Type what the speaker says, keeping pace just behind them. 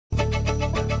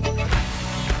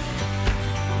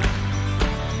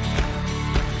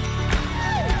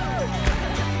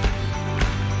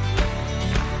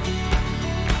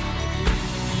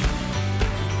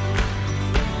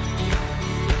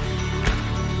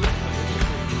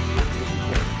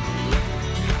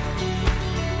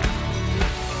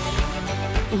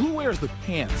wears the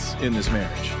pants in this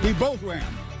marriage? We both wear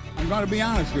them. I'm going to be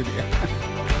honest with you.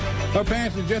 Her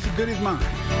pants are just as good as mine.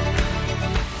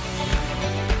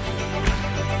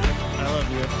 I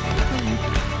love you.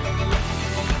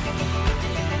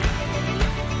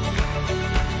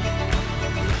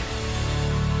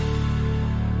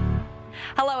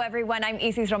 Hello, everyone. I'm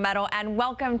Isis Romero, and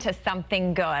welcome to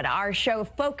Something Good, our show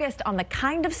focused on the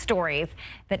kind of stories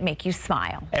that make you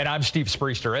smile. And I'm Steve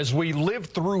Spriester. As we live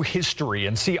through history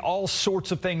and see all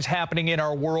sorts of things happening in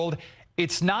our world,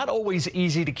 it's not always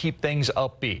easy to keep things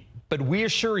upbeat. But we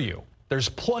assure you, there's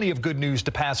plenty of good news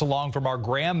to pass along from our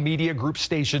Graham Media Group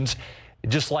stations,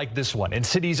 just like this one, in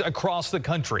cities across the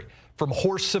country. From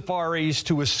horse safaris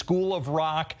to a school of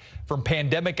rock, from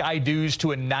pandemic I-do's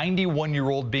to a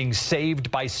 91-year-old being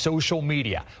saved by social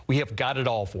media. We have got it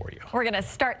all for you. We're going to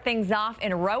start things off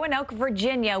in Roanoke,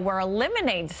 Virginia, where a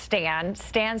lemonade stand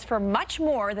stands for much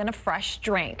more than a fresh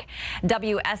drink.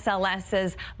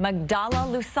 WSLS's Magdala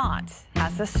Lusant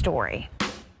has the story.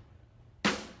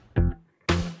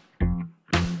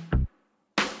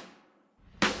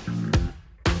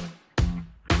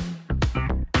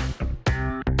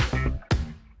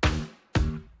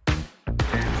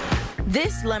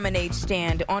 This lemonade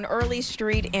stand on Early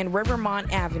Street and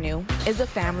Rivermont Avenue is a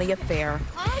family affair.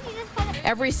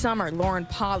 Every summer, Lauren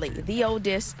Polly, the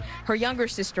oldest, her younger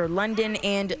sister London,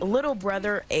 and little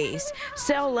brother Ace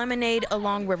sell lemonade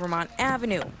along Rivermont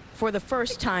Avenue. For the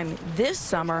first time this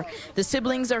summer, the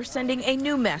siblings are sending a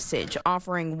new message,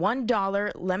 offering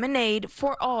 $1 lemonade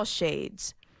for all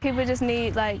shades. People just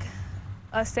need like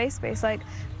a safe space, like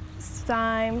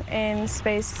time and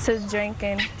space to drink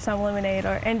and some lemonade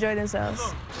or enjoy themselves.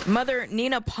 Mother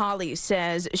Nina Polly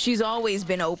says she's always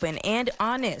been open and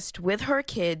honest with her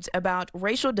kids about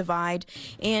racial divide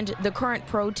and the current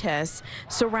protests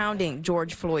surrounding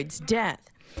George Floyd's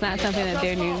death. It's not something that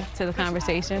they're new to the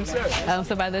conversation.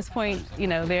 So by this point, you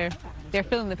know, they're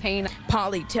feeling the pain.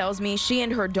 Polly tells me she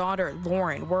and her daughter,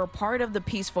 Lauren, were a part of the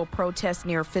peaceful protest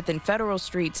near 5th and Federal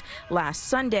Streets last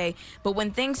Sunday, but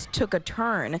when things took a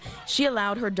turn, she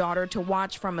allowed her daughter to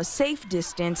watch from a safe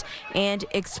distance and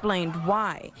explained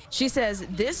why. She says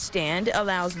this stand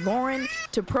allows Lauren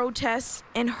to protest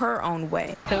in her own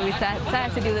way. So we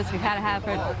decided to do this. We kind of have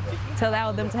her to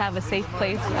allow them to have a safe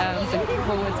place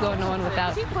for what's going on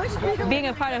without being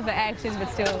a part of the actions, but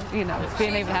still, you know,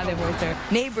 being able to have their voice heard.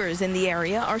 Neighbors in the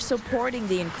area are supporting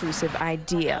the inclusive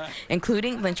idea,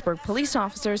 including Lynchburg police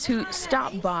officers who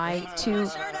stopped by to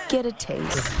get a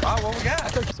taste.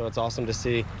 So it's awesome to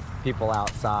see people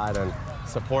outside and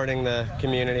supporting the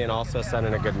community and also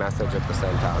sending a good message at the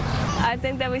same time. I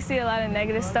think that we see a lot of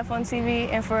negative stuff on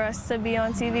TV, and for us to be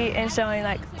on TV and showing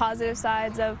like positive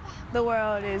sides of the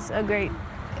world is a great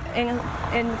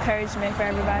encouragement for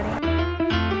everybody.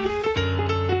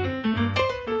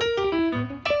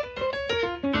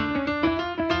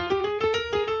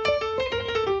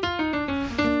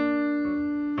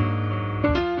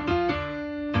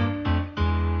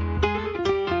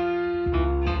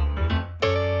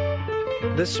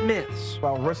 The Smiths. I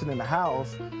was rushing in the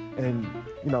house, and,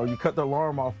 you know, you cut the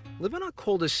alarm off. Live on a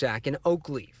cul-de-sac in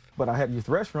Oakleaf. But I had to use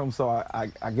the restroom, so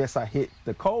I guess I hit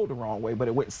the code the wrong way, but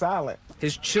it went silent.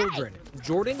 His children,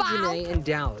 Jordan, Janae, and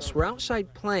Dallas, were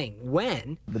outside playing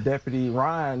when... The deputy,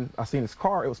 Ryan, I seen his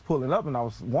car, it was pulling up, and I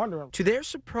was wondering. To their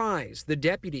surprise, the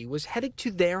deputy was headed to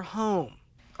their home.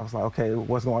 I was like, okay,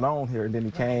 what's going on here? And then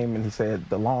he came, and he said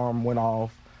the alarm went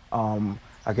off.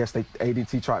 I guess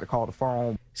ADT tried to call the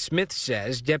phone. Smith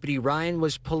says Deputy Ryan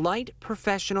was polite,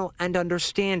 professional, and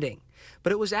understanding.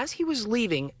 But it was as he was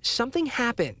leaving, something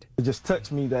happened. It just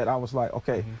touched me that I was like,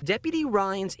 okay. Deputy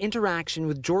Ryan's interaction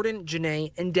with Jordan,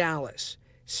 Janae, and Dallas.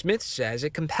 Smith says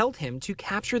it compelled him to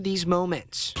capture these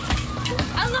moments.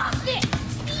 I lost it!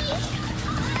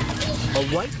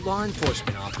 A white law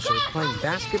enforcement officer playing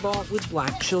basketball with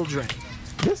black children.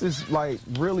 This is like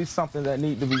really something that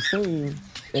needs to be seen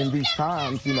in these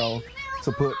times, you know,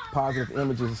 to put positive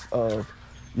images of,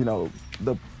 you know,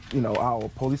 our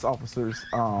police officers,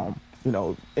 you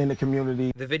know, in the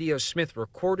community. The video Smith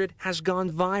recorded has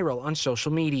gone viral on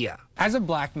social media. As a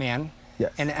black man,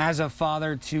 yes, and as a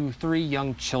father to 3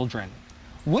 young children,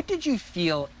 what did you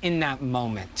feel in that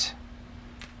moment?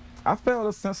 I felt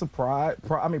a sense of pride.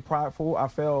 Prideful. I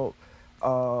felt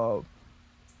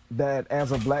that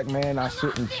as a black man, I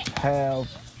shouldn't have.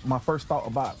 My first thought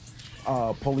about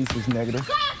police is negative,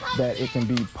 that it can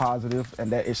be positive,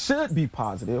 and that it should be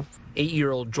positive.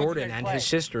 8-year-old Jordan and his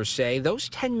sister say those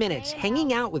 10 minutes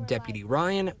hanging out with Deputy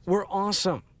Ryan were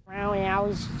awesome. I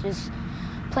was just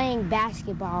playing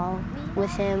basketball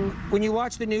with him. When you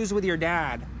watch the news with your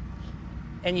dad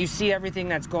and you see everything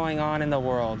that's going on in the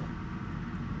world,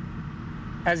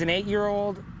 As an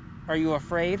 8-year-old, are you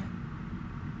afraid?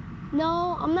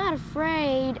 No, I'm not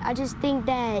afraid. I just think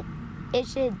that it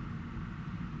should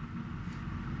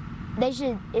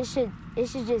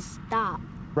just stop.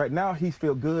 Right now, he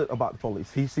feels good about the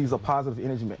police. He sees a positive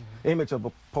image of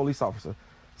a police officer.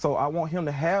 So I want him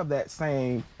to have that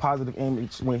same positive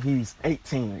image when he's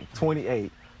 18,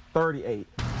 28, 38.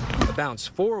 The bounce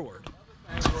forward,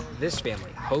 this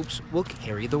family hopes will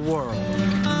carry the world.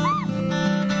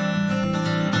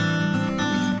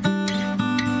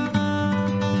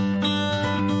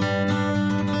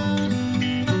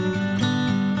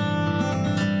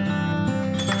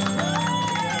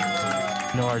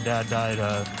 Our dad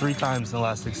died 3 times in the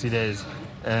last 60 days,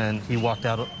 and he walked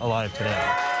out alive today.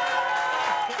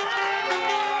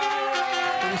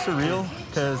 Pretty surreal,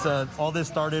 because all this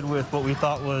started with what we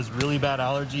thought was really bad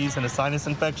allergies and a sinus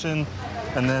infection,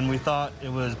 and then we thought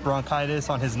it was bronchitis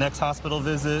on his next hospital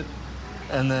visit,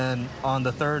 and then on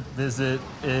the 3rd visit,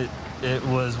 it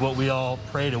was what we all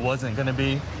prayed it wasn't going to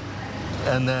be,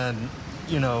 and then,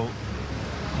 you know,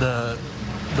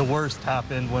 the worst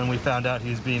happened when we found out he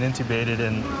was being intubated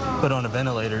and put on a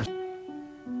ventilator.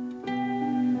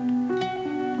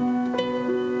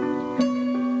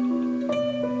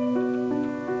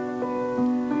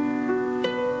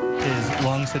 His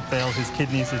lungs had failed, his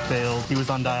kidneys had failed, he was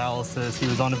on dialysis, he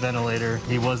was on a ventilator.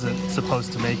 He wasn't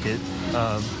supposed to make it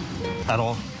at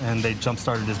all, and they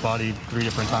jump-started his body 3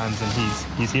 different times, and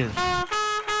he's here.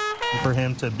 For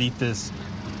him to beat this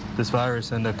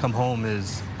virus and to come home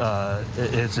is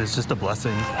it's just a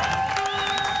blessing.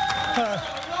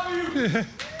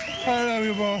 I love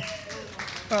you, Bob.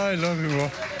 I love you,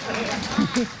 Bob.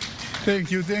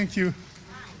 Thank you, thank you.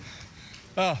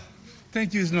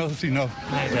 Thank you is not enough.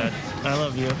 Hi, Dad. I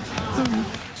love you.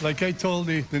 Like I told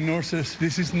the nurses,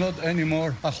 this is not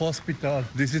anymore a hospital.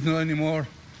 This is not anymore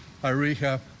a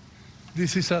rehab.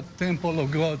 This is a temple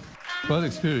of God. What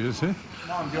experience, eh?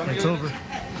 It's over.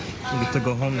 We get to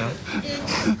go home now.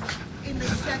 In the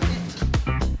second.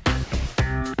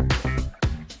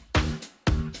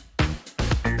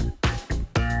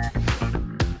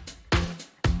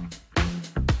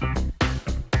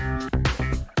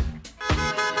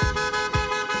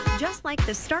 Just like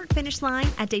the start-finish line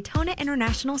at Daytona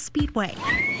International Speedway.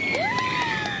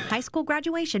 High school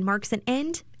graduation marks an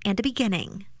end and a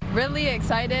beginning. Really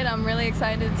excited. I'm really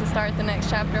excited to start the next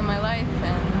chapter of my life,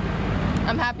 and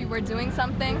I'm happy we're doing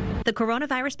something. The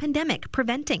coronavirus pandemic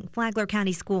preventing Flagler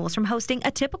County schools from hosting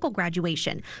a typical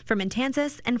graduation for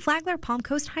Matanzas and Flagler Palm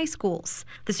Coast high schools.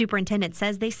 The superintendent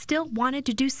says they still wanted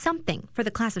to do something for the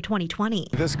class of 2020.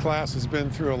 This class has been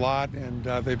through a lot, and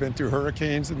they've been through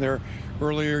hurricanes in their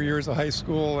earlier years of high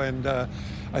school, and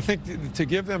I think to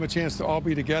give them a chance to all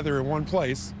be together in one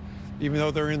place, even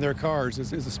though they're in their cars,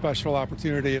 is a special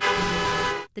opportunity.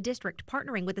 The district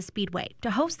partnering with the Speedway to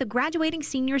host the graduating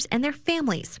seniors and their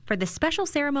families for this special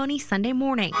ceremony Sunday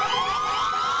morning.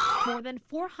 More than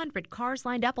 400 cars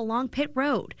lined up along Pit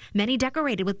Road, many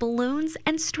decorated with balloons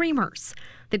and streamers.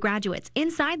 The graduates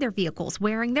inside their vehicles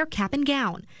wearing their cap and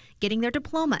gown, getting their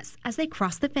diplomas as they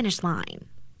cross the finish line.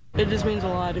 It just means a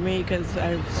lot to me because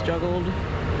I've struggled,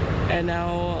 and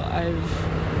now I've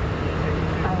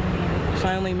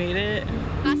finally made it.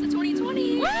 Class of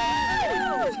 2020!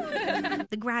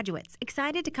 The graduates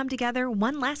excited to come together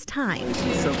one last time.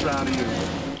 So proud of you.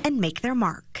 And make their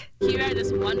mark. Here at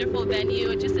this wonderful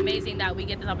venue, it's just amazing that we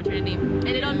get this opportunity. And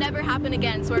it'll never happen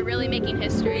again, so we're really making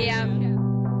history. Yeah.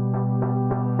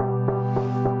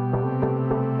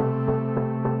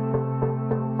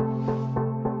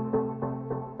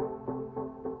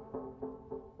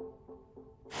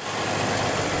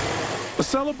 A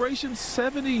celebration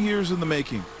 70 years in the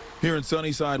making. Here in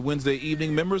Sunnyside Wednesday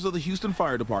evening, members of the Houston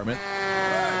Fire Department,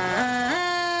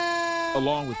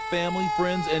 along with family,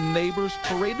 friends, and neighbors,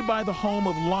 paraded by the home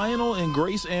of Lionel and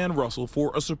Grace Ann Russell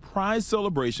for a surprise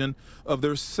celebration of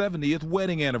their 70th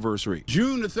wedding anniversary.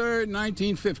 June the 3rd,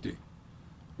 1950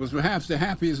 was perhaps the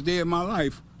happiest day of my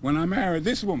life when I married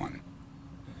this woman.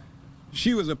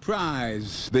 She was a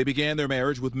prize. They began their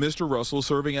marriage with Mr. Russell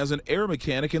serving as an air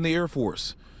mechanic in the Air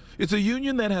Force. It's a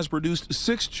union that has produced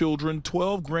 6 children,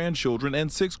 12 grandchildren,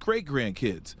 and 6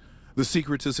 great-grandkids. The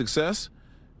secret to success?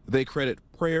 They credit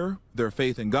prayer, their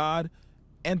faith in God,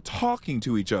 and talking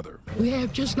to each other. We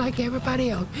have just like everybody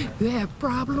else. You have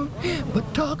problems,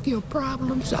 but talk your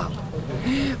problems out.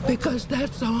 Because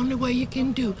that's the only way you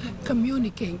can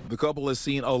communicate. The couple has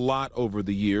seen a lot over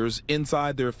the years,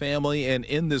 inside their family and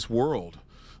in this world.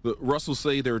 The Russells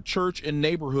say their church and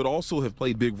neighborhood also have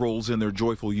played big roles in their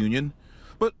joyful union.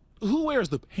 But who wears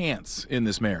the pants in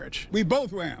this marriage? We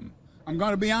both wear them. I'm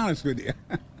going to be honest with you.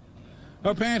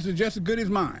 Her pants are just as good as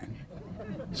mine.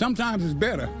 sometimes it's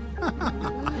better.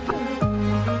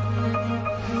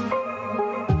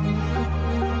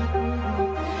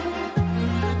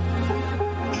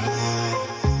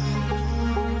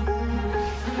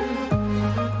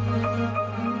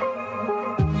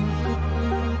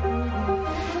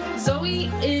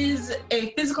 Zoe is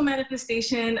a physical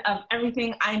manifestation of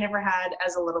everything I never had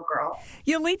as a little girl.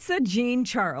 Yalitza Jean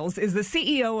Charles is the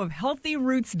CEO of Healthy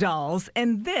Roots Dolls,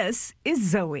 and this is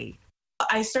Zoe.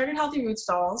 I started Healthy Roots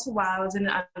Dolls while I was in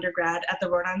undergrad at the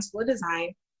Rhode Island School of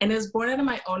Design, and it was born out of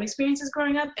my own experiences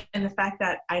growing up and the fact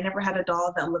that I never had a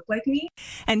doll that looked like me.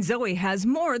 And Zoe has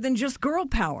more than just girl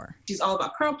power. She's all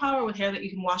about curl power with hair that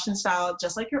you can wash and style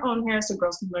just like your own hair so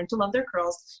girls can learn to love their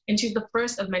curls. And she's the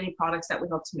first of many products that we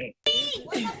hope to make.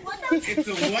 It's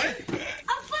a what?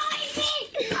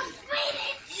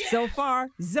 So far,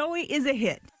 Zoe is a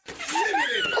hit.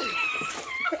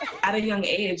 At a young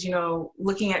age, you know,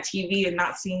 looking at TV and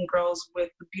not seeing girls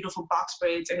with beautiful box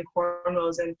braids and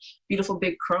cornrows and beautiful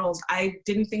big curls, I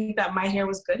didn't think that my hair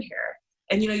was good hair.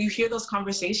 And, you know, you hear those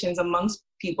conversations amongst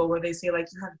people where they say, like,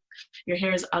 your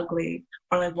hair is ugly,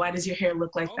 or like, why does your hair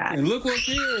look like that? And look what's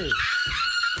here.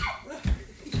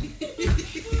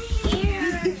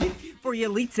 For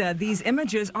Yalitza, these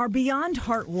images are beyond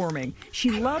heartwarming. She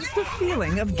loves the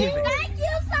feeling of giving. Thank you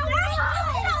so much!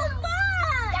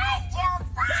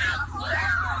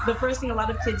 The first thing a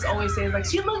lot of kids always say is like,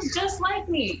 she looks just like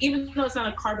me, even though it's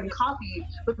not a carbon copy,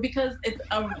 but because it's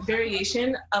a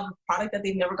variation of a product that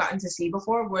they've never gotten to see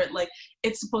before, where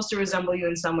it's supposed to resemble you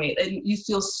in some way and you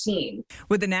feel seen.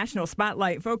 With the national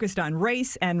spotlight focused on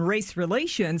race and race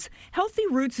relations, Healthy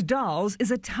Roots Dolls is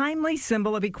a timely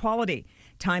symbol of equality.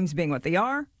 Times being what they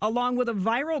are, along with a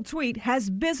viral tweet,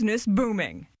 has business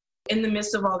booming. In the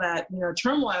midst of all that, you know,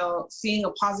 turmoil, seeing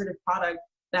a positive product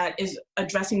that is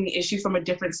addressing the issue from a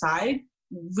different side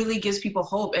really gives people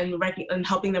hope and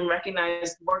helping them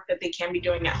recognize the work that they can be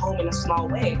doing at home in a small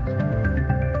way.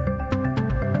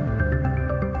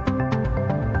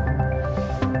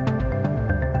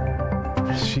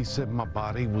 She said my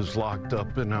body was locked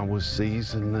up and I was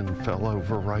seized and then fell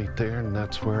over right there, and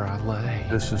that's where I lay.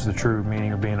 This is the true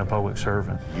meaning of being a public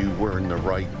servant. You were in the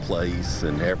right place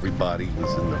and everybody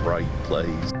was in the right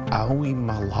place. I owe him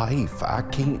my life. I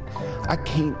can't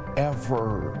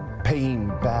ever pay him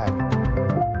back.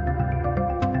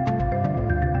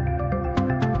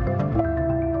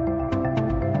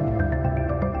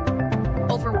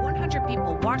 Over 100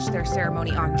 people watched their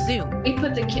ceremony on Zoom. We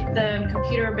put the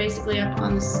computer basically up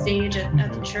on the stage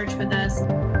at the church with us.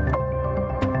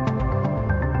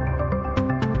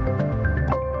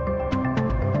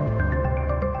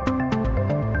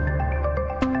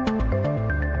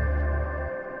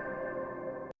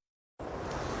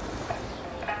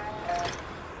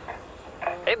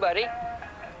 Hey, buddy.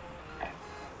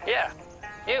 Yeah,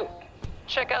 you.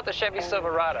 Check out the Chevy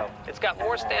Silverado. It's got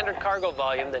more standard cargo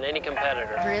volume than any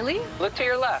competitor. Really? Look to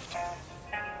your left.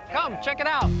 Come, check it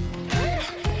out.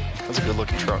 That's a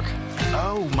good-looking truck.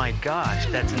 Oh my gosh,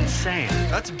 that's insane.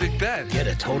 That's a big bet. Get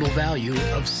a total value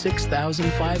of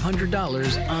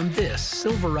 $6,500 on this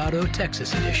Silverado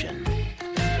Texas Edition.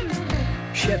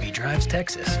 Chevy drives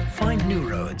Texas. Find new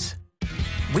roads.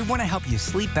 We want to help you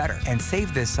sleep better and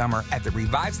save this summer at the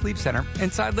Revive Sleep Center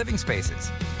inside Living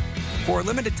Spaces. For a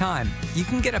limited time, you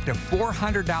can get up to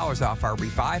 $400 off our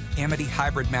Revive Amity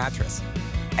Hybrid mattress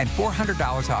and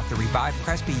 $400 off the Revive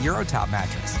Crespi Eurotop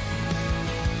mattress.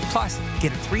 Plus,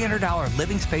 get a $300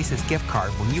 Living Spaces gift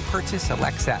card when you purchase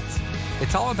select sets.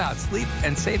 It's all about sleep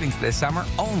and savings this summer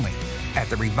only at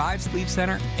the Revive Sleep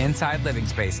Center inside Living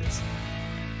Spaces.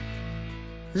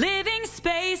 Living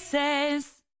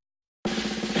Spaces.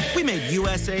 We made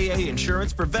USAA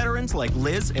insurance for veterans like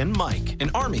Liz and Mike,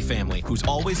 an Army family who's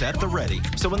always at the ready.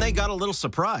 So when they got a little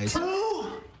surprise,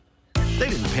 they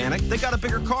didn't panic. They got a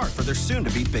bigger car for their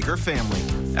soon-to-be bigger family.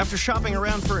 After shopping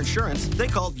around for insurance, they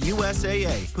called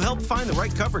USAA, who helped find the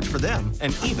right coverage for them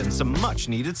and even some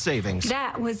much-needed savings.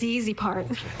 That was the easy part.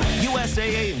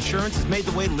 USAA insurance has made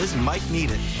the way Liz and Mike need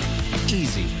it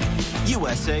easy.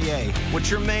 USAA,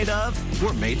 what you're made of,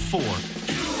 we're made for.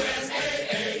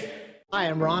 Hi,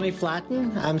 I'm Ronnie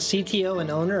Flatten. I'm CTO and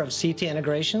owner of CT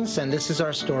Integrations, and this is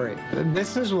our story. The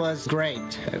business was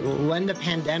great. When the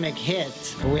pandemic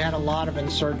hit, we had a lot of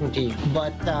uncertainty,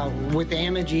 but with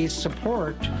Amagee's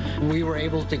support, we were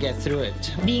able to get through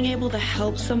it. Being able to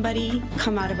help somebody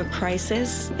come out of a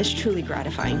crisis is truly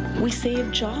gratifying. We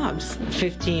saved jobs.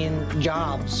 15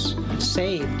 jobs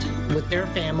saved with their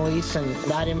families, and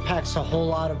that impacts a whole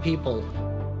lot of people.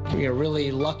 We're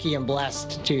really lucky and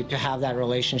blessed to have that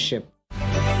relationship.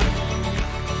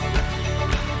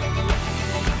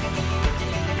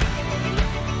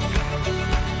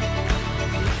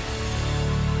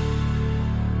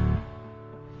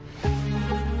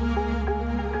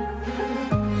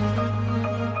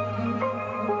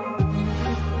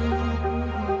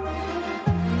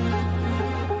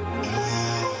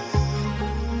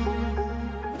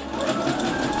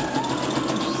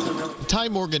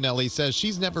 Morganelli says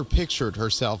she's never pictured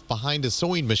herself behind a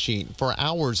sewing machine for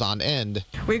hours on end.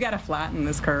 We've got to flatten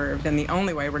this curve, and the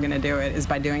only way we're going to do it is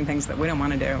by doing things that we don't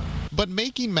want to do. But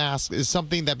making masks is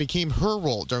something that became her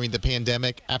role during the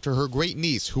pandemic after her great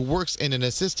niece, who works in an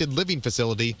assisted living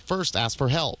facility, first asked for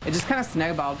help. It just kind of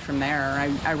snowballed from there.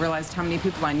 I realized how many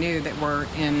people I knew that were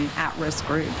in at-risk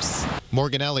groups.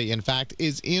 Morganelli, in fact,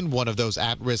 is in one of those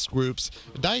at-risk groups.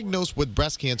 Diagnosed with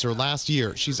breast cancer last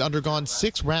year, she's undergone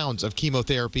 6 rounds of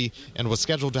chemotherapy and was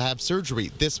scheduled to have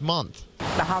surgery this month.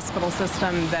 The hospital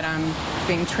system that I'm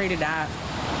being treated at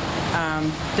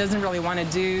doesn't really want to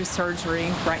do surgery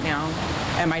right now,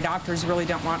 and my doctors really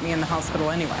don't want me in the hospital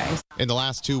anyway. In the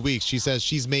last 2 weeks, she says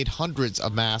she's made hundreds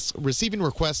of masks, receiving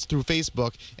requests through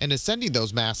Facebook, and is sending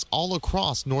those masks all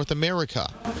across North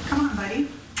America. Come on, buddy.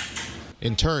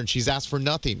 In turn, she's asked for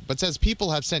nothing, but says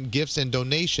people have sent gifts and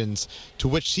donations, to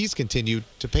which she's continued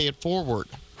to pay it forward.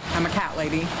 I'm a cat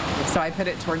lady, so I put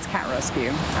it towards cat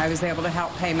rescue. I was able to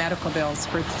help pay medical bills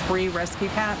for 3 rescue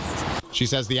cats. She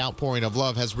says the outpouring of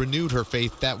love has renewed her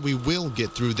faith that we will get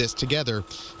through this together,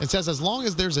 and says as long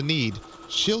as there's a need,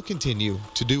 she'll continue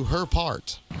to do her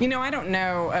part. You know, I don't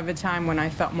know of a time when I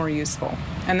felt more useful,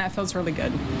 and that feels really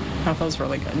good. That feels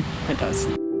really good. It does.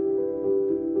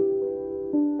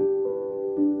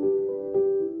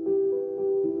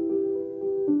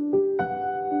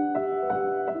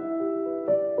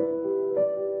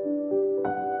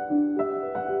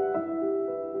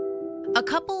 A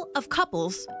couple of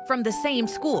couples from the same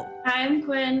school. Hi, I'm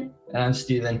Quinn. And I'm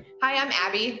Steven. Hi, I'm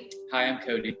Abby. Hi, I'm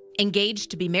Cody.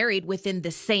 Engaged to be married within the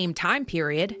same time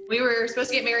period. We were supposed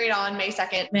to get married on May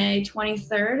 2nd. May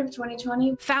 23rd of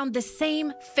 2020. Found the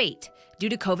same fate due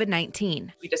to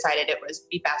COVID-19. We decided it would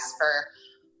be best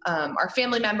for our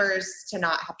family members to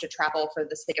not have to travel for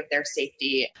the sake of their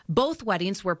safety. Both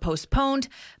weddings were postponed,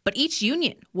 but each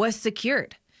union was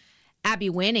secured. Abby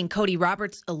Wynn and Cody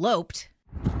Roberts eloped,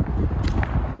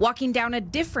 walking down a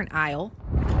different aisle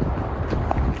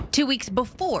 2 weeks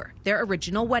before their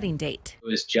original wedding date. It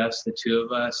was just the two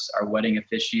of us, our wedding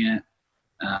officiant,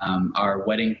 our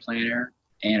wedding planner,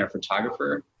 and our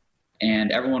photographer.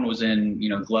 And everyone was in,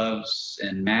 gloves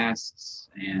and masks.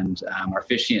 And our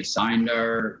officiant signed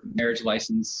our marriage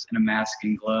license in a mask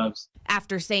and gloves.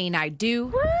 After saying I do,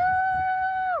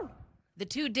 woo! The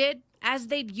two did as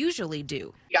they'd usually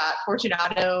do. We got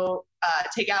Fortunato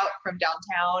takeout from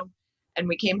downtown. And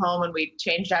we came home and we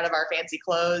changed out of our fancy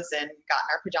clothes and got in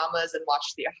our pajamas and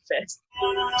watched The Office.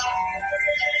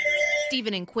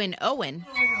 Stephen and Quinn Owen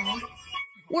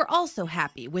were also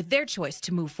happy with their choice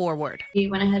to move forward. We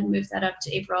went ahead and moved that up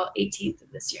to April 18th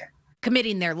of this year.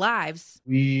 Committing their lives.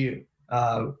 We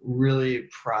really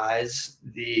prize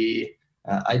the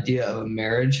idea of a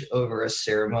marriage over a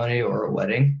ceremony or a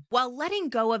wedding, while letting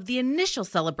go of the initial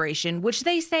celebration, which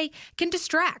they say can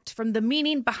distract from the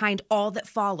meaning behind all that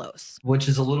follows. Which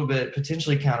is a little bit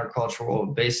potentially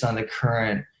countercultural based on the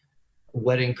current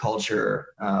wedding culture,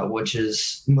 which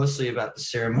is mostly about the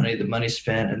ceremony, the money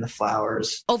spent, and the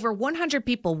flowers. Over 100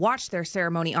 people watched their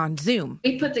ceremony on Zoom.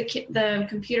 We put the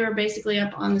computer basically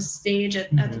up on the stage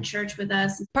at the church with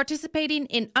us. Participating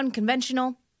in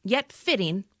unconventional yet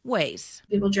fitting ways.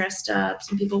 People dressed up,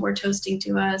 some people were toasting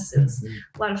to us. It was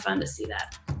a lot of fun to see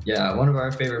that. Yeah, one of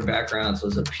our favorite backgrounds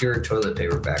was a pure toilet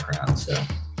paper background, so.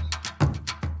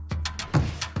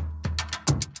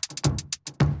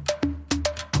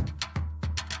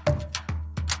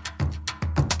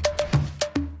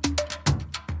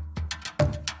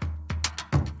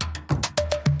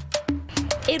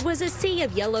 It was a sea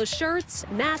of yellow shirts,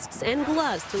 masks, and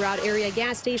gloves throughout area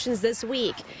gas stations this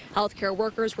week. Healthcare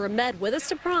workers were met with a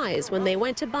surprise when they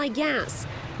went to buy gas.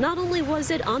 Not only was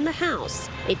it on the house,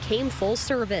 it came full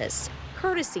service,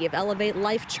 courtesy of Elevate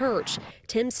Life Church.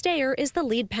 Tim Stayer is the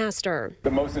lead pastor.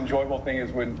 The most enjoyable thing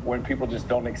is when people just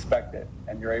don't expect it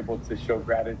and you're able to show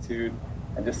gratitude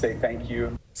and just say thank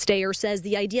you. Stayer says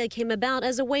the idea came about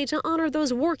as a way to honor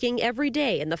those working every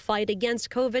day in the fight against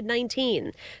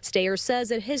COVID-19. Stayer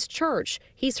says at his church,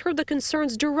 he's heard the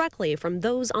concerns directly from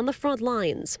those on the front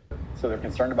lines. So they're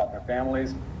concerned about their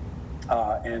families,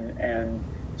 and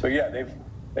so yeah,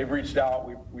 they've reached out.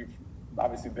 We've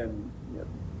obviously been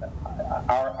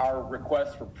our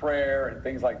requests for prayer and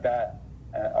things like that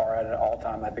are at an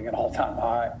all-time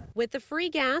high. With the free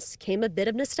gas came a bit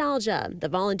of nostalgia. The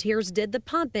volunteers did the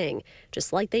pumping,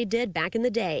 just like they did back in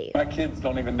the day. My kids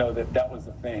don't even know that was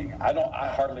a thing. I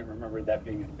hardly remember that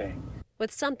being a thing.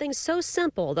 With something so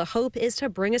simple, the hope is to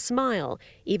bring a smile,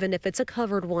 even if it's a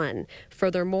covered one.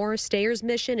 Furthermore, Stayer's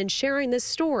mission in sharing this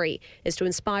story is to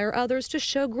inspire others to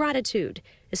show gratitude,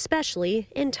 especially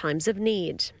in times of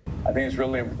need. I think it's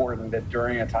really important that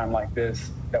during a time like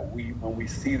this, that when we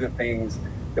see the things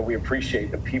that we appreciate,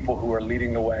 the people who are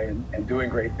leading the way and doing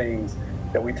great things,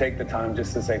 that we take the time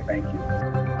just to say thank you.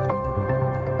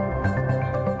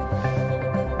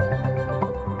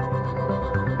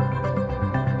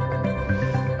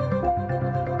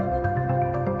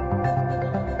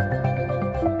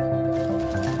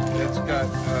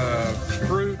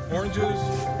 Fruit, oranges,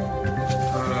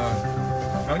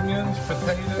 onions,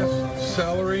 potatoes,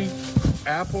 celery,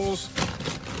 apples,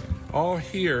 all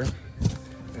here.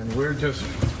 And we're just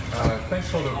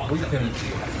thankful that we can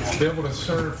be able to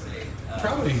serve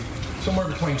probably somewhere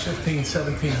between 1,500,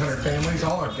 1,700 families.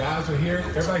 All our guys are here.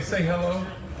 Everybody say hello.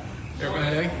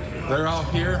 Everybody, they're all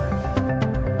here.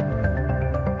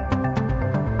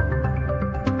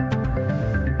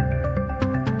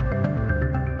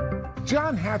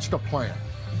 John hatched a plan.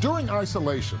 During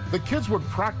isolation, the kids would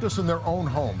practice in their own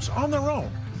homes, on their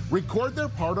own, record their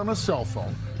part on a cell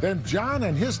phone. Then John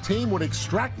and his team would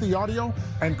extract the audio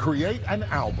and create an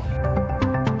album.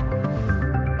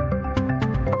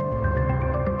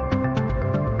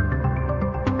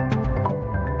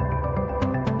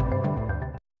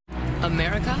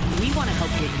 America, we want to help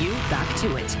get you back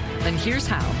to it. And here's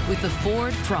how, with the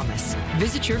Ford Promise.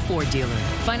 Visit your Ford dealer.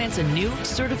 Finance a new,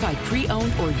 certified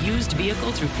pre-owned or used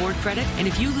vehicle through Ford Credit, and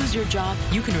if you lose your job,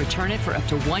 you can return it for up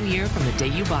to 1 year from the day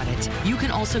you bought it. You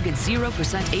can also get 0%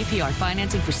 APR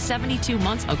financing for 72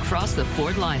 months across the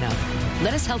Ford lineup.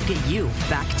 Let us help get you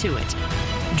back to it.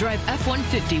 Drive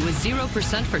F-150 with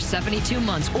 0% for 72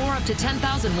 months or up to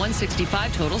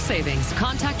 $10,165 total savings.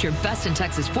 Contact your Best in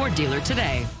Texas Ford dealer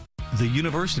today. The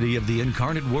University of the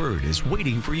Incarnate Word is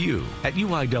waiting for you. At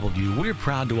UIW, we're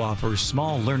proud to offer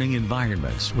small learning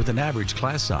environments with an average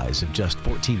class size of just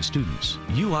 14 students.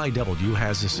 UIW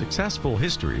has a successful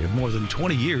history of more than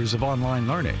 20 years of online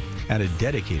learning and a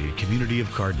dedicated community of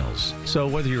Cardinals. So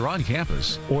whether you're on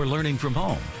campus or learning from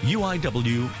home,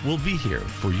 UIW will be here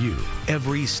for you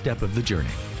every step of the journey.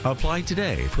 Apply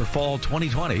today for fall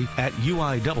 2020 at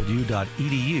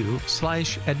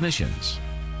uiw.edu/admissions.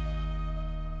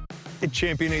 At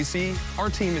Champion AC, our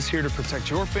team is here to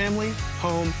protect your family,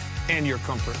 home, and your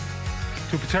comfort.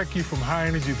 To protect you from high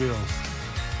energy bills.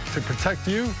 To protect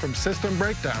you from system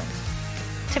breakdowns.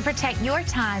 To protect your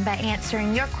time by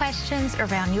answering your questions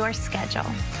around your schedule.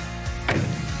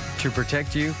 To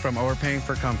protect you from overpaying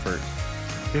for comfort.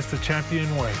 It's the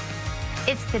Champion way.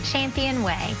 It's the Champion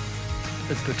way.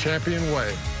 It's the Champion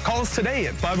way. Call us today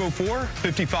at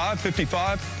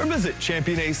 504-5555 or visit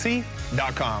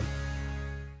championac.com.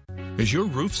 Has your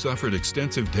roof suffered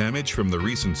extensive damage from the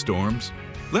recent storms?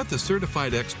 Let the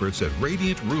certified experts at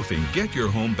Radiant Roofing get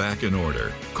your home back in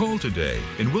order. Call today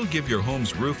and we'll give your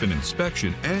home's roof an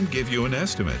inspection and give you an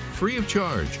estimate, free of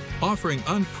charge, offering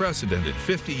unprecedented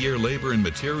 50-year labor and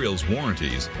materials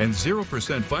warranties and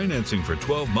 0% financing for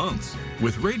 12 months.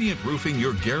 With Radiant Roofing,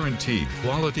 you're guaranteed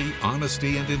quality,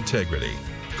 honesty, and integrity.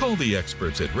 Call the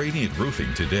experts at Radiant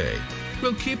Roofing today.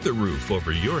 We'll keep the roof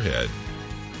over your head.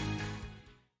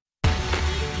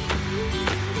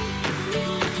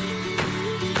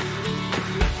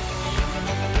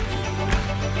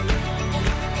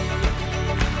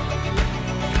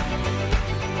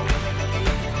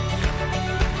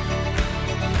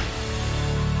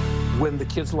 When the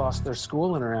kids lost their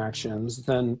school interactions,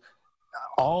 then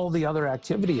all the other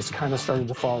activities kind of started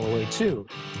to fall away too.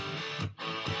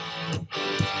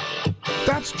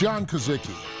 That's John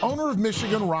Kozicki, owner of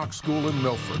Michigan Rock School in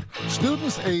Milford.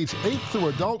 Students age 8 through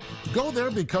adult go there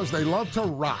because they love to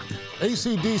rock.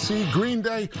 AC/DC, Green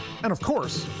Day, and of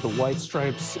course, the White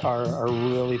Stripes are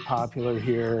really popular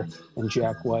here, and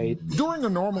Jack White. During a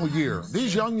normal year,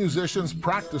 these young musicians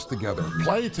practice together,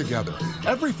 play together,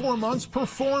 every 4 months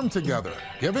perform together,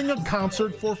 giving a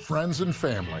concert for friends and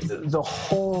family. The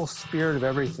whole spirit of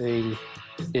everything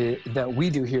that we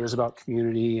do here is about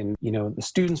community and, you know, the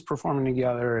students performing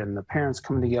together and the parents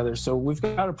coming together. So we've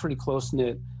got a pretty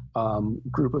close-knit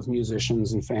group of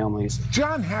musicians and families.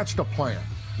 John hatched a plan.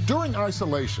 During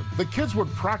isolation, the kids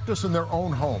would practice in their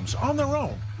own homes, on their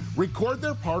own, record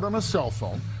their part on a cell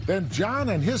phone. Then John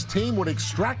and his team would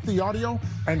extract the audio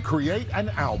and create an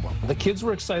album. The kids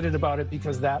were excited about it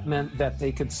because that meant that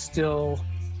they could still,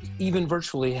 even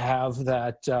virtually, have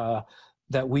that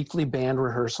weekly band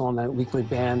rehearsal and that weekly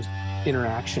band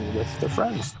interaction with their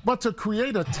friends. But to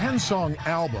create a 10-song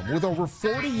album with over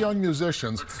 40 young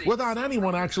musicians without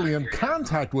anyone actually in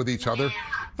contact with each other,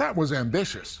 that was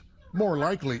ambitious. more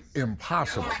likely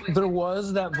impossible. There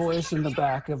was that voice in the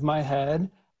back of my head.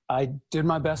 I did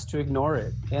my best to ignore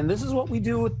it. And this is what we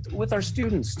do with our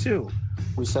students too.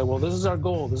 We say, well, this is our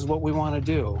goal. This is what we want to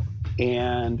do.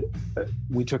 And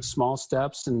we took small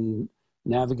steps and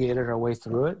navigated our way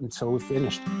through it until we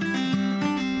finished.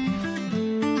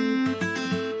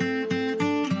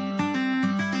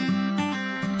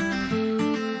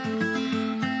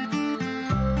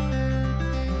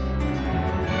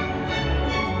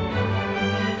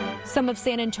 Some of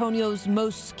San Antonio's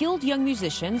most skilled young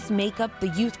musicians make up the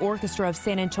Youth Orchestra of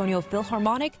San Antonio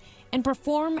Philharmonic and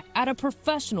perform at a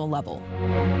professional level.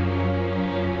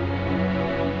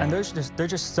 And they're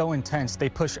just so intense. They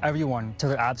push everyone to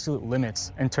their absolute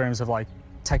limits in terms of like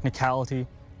technicality,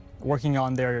 working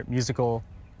on their musical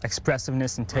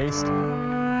expressiveness and taste.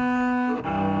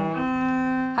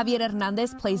 Javier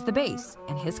Hernandez plays the bass,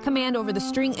 and his command over the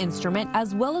string instrument,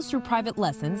 as well as through private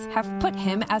lessons, have put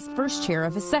him as first chair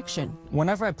of his section.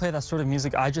 Whenever I play that sort of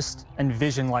music, I just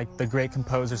envision like the great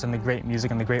composers and the great music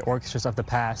and the great orchestras of the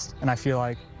past. And I feel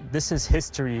like this is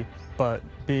history, but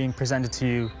being presented to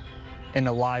you in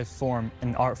a live form,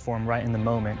 an art form, right in the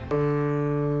moment.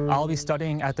 I'll be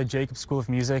studying at the Jacobs School of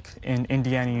Music in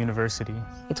Indiana University.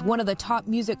 It's one of the top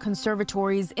music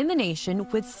conservatories in the nation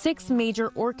with 6 major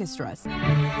orchestras.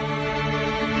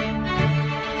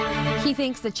 He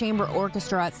thanks the chamber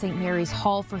orchestra at St. Mary's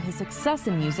Hall for his success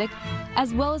in music,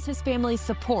 as well as his family's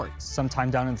support. Sometime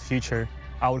down in the future,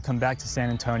 I would come back to San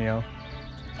Antonio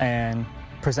and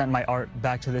present my art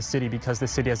back to this city because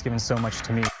this city has given so much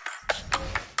to me.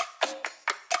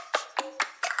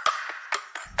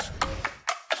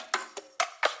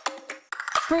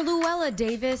 For Luella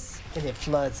Davis, and it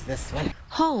floods this way.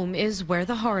 Home is where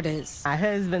the heart is. My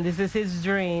husband, this is his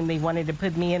dream. They wanted to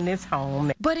put me in this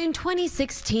home. But in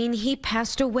 2016, he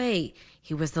passed away.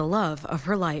 He was the love of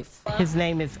her life. His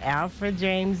name is Alfred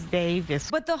James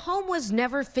Davis. But the home was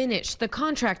never finished. The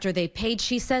contractor they paid,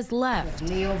 she says, left.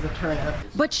 Neil's a turn-up.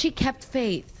 But she kept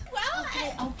faith.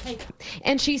 Okay.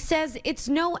 And she says it's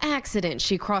no accident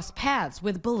she crossed paths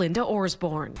with Belinda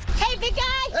Orsborn. Hey, big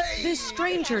guy! Hey. This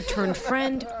stranger turned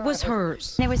friend was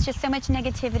hers. There was just so much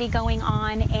negativity going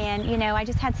on, and, you know, I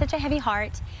just had such a heavy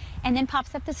heart. And then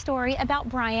pops up the story about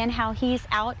Brian, how he's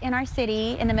out in our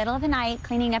city in the middle of the night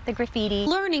cleaning up the graffiti.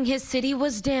 Learning his city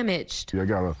was damaged. I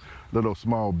got a little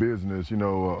small business, you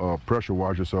know, a pressure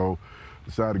washer, so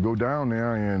decided to go down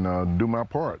there and do my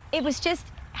part. It was just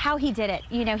how he did it.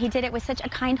 You know, he did it with such a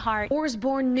kind heart.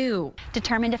 Orsborn knew.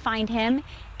 Determined to find him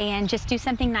and just do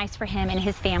something nice for him and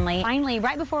his family. Finally,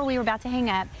 right before we were about to hang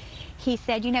up, he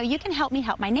said, you know, you can help me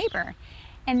help my neighbor.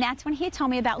 And that's when he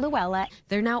told me about Luella.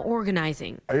 They're now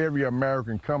organizing. Every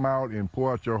American, come out and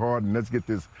pour out your heart and let's get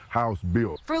this house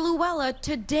built. For Luella,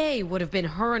 today would have been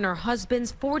her and her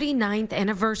husband's 49th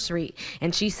anniversary.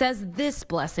 And she says this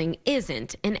blessing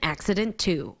isn't an accident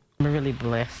too. I'm really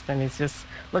blessed, and it's just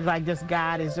look like just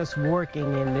God is just working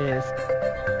in this.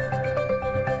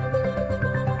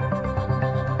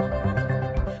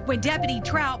 When Deputy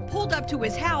Trout pulled up to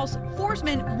his house,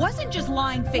 Forsman wasn't just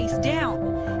lying face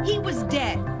down. He was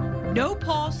dead. No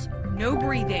pulse, no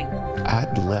breathing.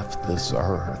 I'd left this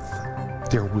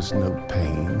earth. There was no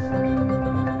pain.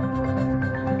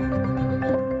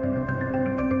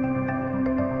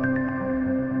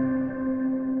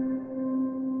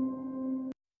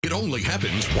 It only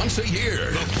happens once a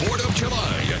year. The 4th of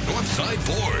July at Northside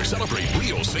Ford. Celebrate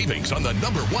real savings on the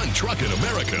 #1 truck in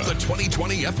America. The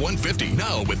 2020 F-150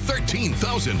 now with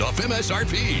 $13,000 off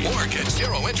MSRP. Or get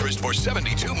 0 interest for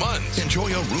 72 months.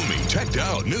 Enjoy a roomy, teched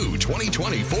out new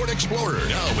 2020 Ford Explorer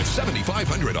now with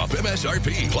 $7,500 off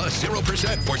MSRP plus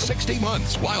 0% for 60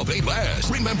 months while they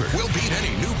last. Remember, we'll beat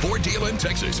any new Ford deal in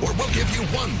Texas or we'll give you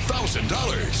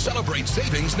 $1,000. Celebrate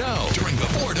savings now during the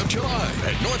 4th of July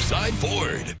at Northside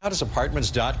Ford. How does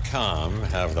Apartments.com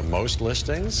have the most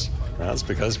listings? Well, that's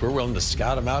because we're willing to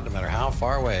scout them out no matter how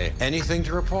far away. Anything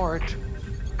to report?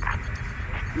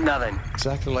 Nothing.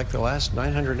 Exactly like the last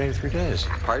 983 days.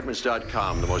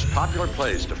 Apartments.com, the most popular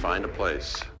place to find a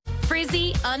place.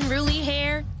 Frizzy, unruly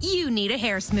hair? You need a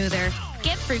hair smoother.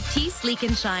 Get Fructis Sleek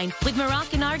and Shine with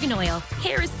Moroccan Argan Oil.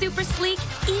 Hair is super sleek,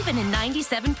 even in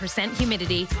 97%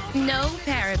 humidity. No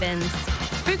parabens.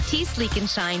 Fructis Sleek and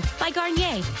Shine by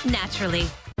Garnier, naturally.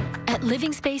 At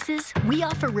Living Spaces, we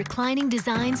offer reclining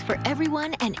designs for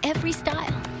everyone and every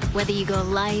style. Whether you go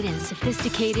light and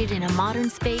sophisticated in a modern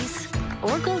space,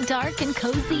 or go dark and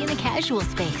cozy in a casual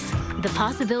space, the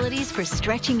possibilities for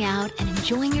stretching out and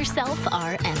enjoying yourself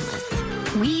are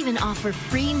endless. We even offer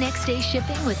free next-day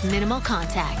shipping with minimal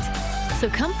contact. So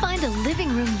come find a living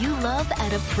room you love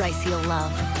at a price you'll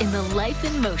love in the Life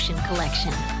in Motion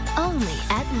collection. only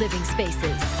at Living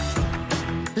Spaces.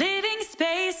 Living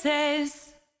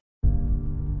Spaces.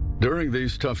 During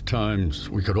these tough times,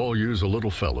 we could all use a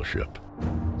little fellowship.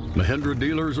 Mahindra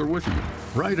dealers are with you,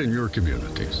 right in your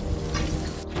communities.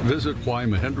 Visit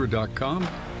whymahindra.com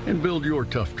and build your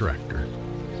tough tractor.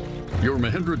 Your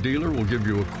Mahindra dealer will give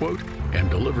you a quote and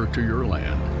deliver to your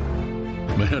land.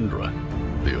 Mahindra,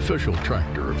 the official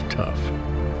tractor of tough.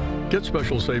 Get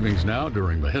special savings now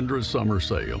during Mahindra's summer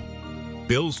sale.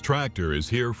 Bill's Tractor is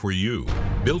here for you.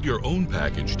 Build your own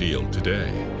package deal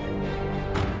today.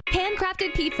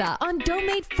 Handcrafted pizza on dough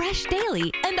made fresh daily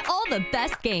and all the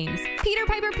best games. Peter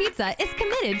Piper Pizza is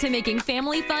committed to making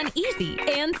family fun easy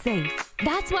and safe.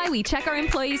 That's why we check our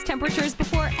employees' temperatures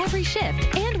before every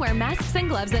shift and wear masks and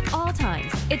gloves at all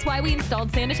times. It's why we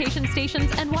installed sanitation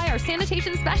stations and why our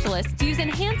sanitation specialists use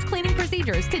enhanced cleaning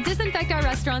procedures to disinfect our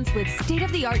restaurants with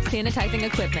state-of-the-art sanitizing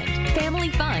equipment. Family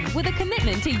fun with a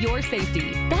commitment to your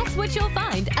safety. That's what you'll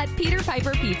find at Peter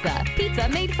Piper Pizza. Pizza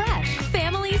made fresh.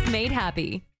 Families made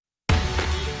happy.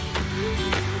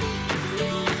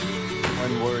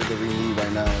 One word that we need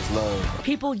right now is love.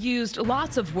 People used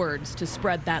lots of words to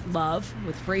spread that love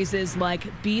with phrases like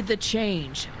be the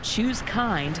change, choose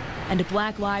kind, and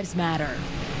Black Lives Matter.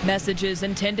 Messages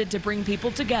intended to bring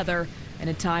people together in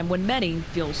a time when many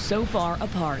feel so far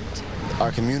apart.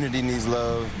 Our community needs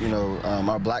love,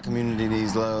 our black community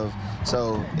needs love.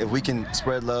 So if we can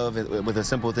spread love with a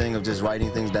simple thing of just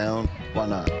writing things down, why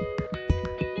not?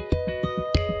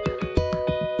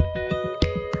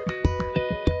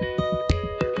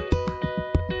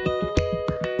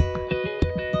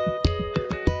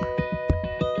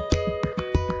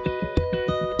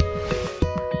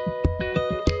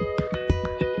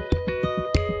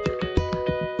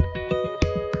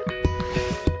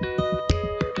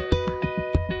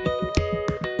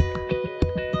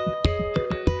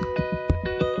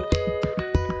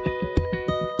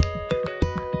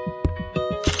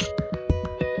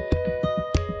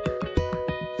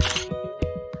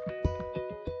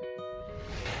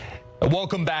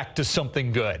 Welcome back to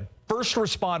Something Good. First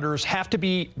responders have to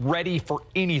be ready for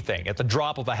anything at the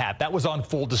drop of a hat. That was on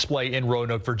full display in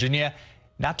Roanoke, Virginia,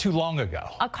 not too long ago.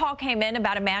 A call came in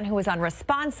about a man who was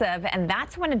unresponsive, and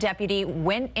that's when a deputy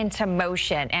went into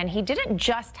motion. And he didn't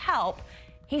just help,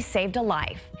 he saved a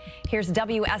life. Here's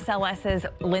WSLS's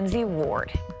Lindsay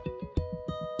Ward.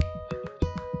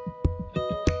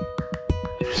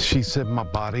 She said my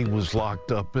body was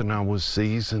locked up and I was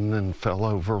seized and then fell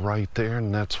over right there,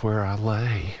 and that's where I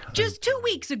lay. Just 2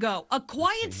 weeks ago, a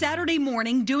quiet Saturday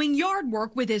morning doing yard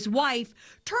work with his wife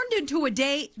turned into a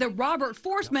day that Robert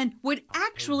Forsman would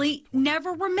actually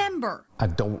never remember. I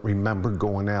don't remember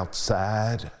going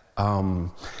outside.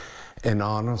 And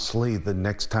honestly, the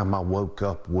next time I woke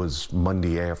up was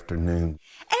Monday afternoon.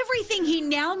 Everything he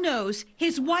now knows,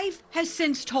 his wife has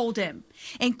since told him,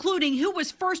 including who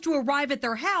was first to arrive at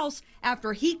their house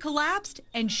after he collapsed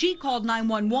and she called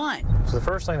 911. So the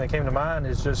first thing that came to mind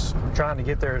is just trying to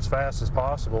get there as fast as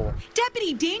possible.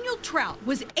 Deputy Daniel Trout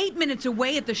was 8 minutes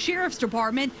away at the sheriff's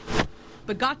department,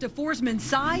 but got to Forsman's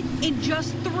side in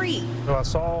just 3. So I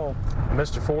saw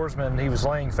Mr. Forsman, he was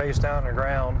laying face down on the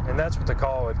ground, and that's what the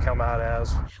call had come out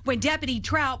as. When Deputy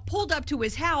Trout pulled up to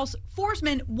his house,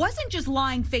 Forsman wasn't just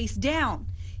lying face down.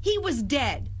 He was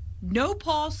dead. No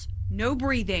pulse, no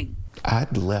breathing.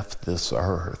 I'd left this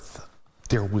earth.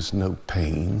 There was no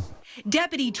pain.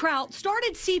 Deputy Trout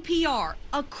started CPR,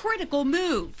 a critical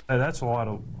move. That's a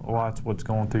lot what's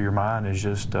going through your mind is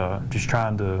just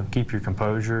trying to keep your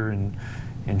composure and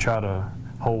try to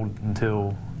hold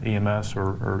until EMS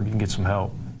or you can get some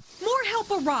help. More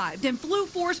help arrived and flew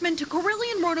Forsman to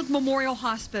Carilion Roanoke Memorial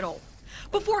Hospital.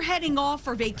 Before heading off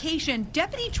for vacation,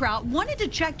 Deputy Trout wanted to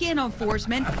check in on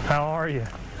Forsman. How are you?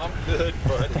 I'm good,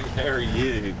 buddy. How are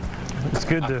you? It's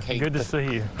good to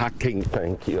see you. I can't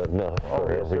thank you enough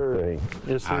for everything.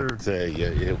 Yes, sir. I tell you,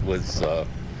 it was,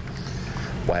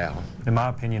 wow. In my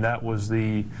opinion, that was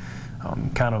the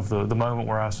kind of the moment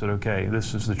where I said, okay,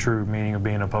 this is the true meaning of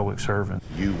being a public servant.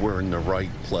 You were in the right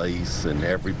place and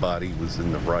everybody was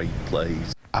in the right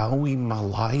place. I owe him my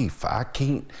life. I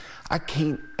can't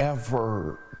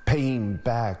ever pay him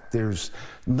back. There's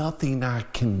nothing I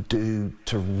can do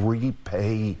to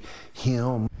repay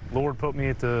him. Lord put me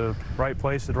at the right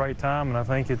place at the right time, and I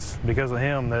think it's because of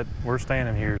him that we're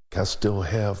standing here. I still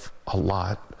have a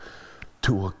lot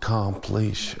to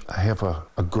accomplish. I have a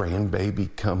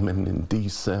grandbaby coming in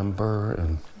December,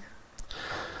 and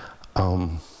I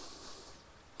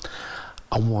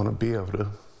want to be able to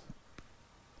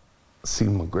see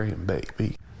my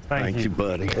grandbaby. Thank you,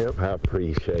 buddy. Yep, I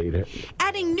appreciate it.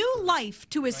 Adding new life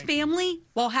to his family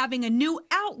while having a new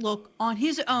outlook on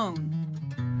his own.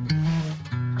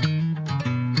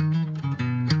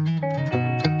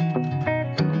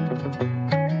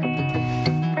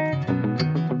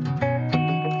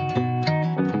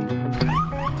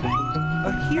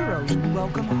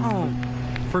 Welcome home.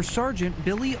 For Sergeant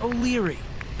Billy O'Leary,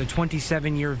 the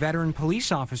 27-year veteran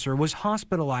police officer was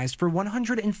hospitalized for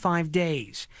 105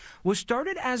 days. Was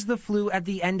started as the flu at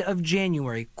the end of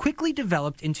January, quickly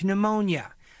developed into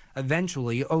pneumonia.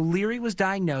 Eventually, O'Leary was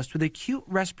diagnosed with acute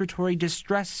respiratory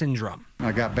distress syndrome.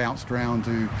 I got bounced around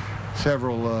to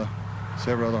several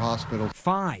other hospitals.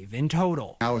 5 in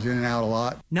total. I was in and out a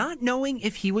lot. Not knowing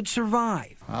if he would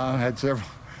survive. I had several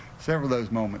of those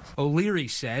moments. O'Leary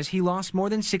says he lost more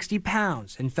than 60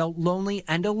 pounds and felt lonely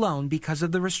and alone because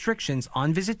of the restrictions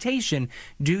on visitation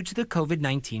due to the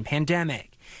COVID-19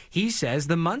 pandemic. He says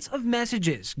the months of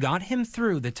messages got him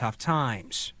through the tough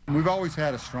times. We've always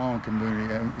had a strong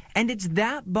community. And it's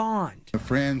that bond. The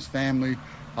friends, family,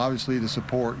 obviously the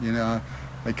support,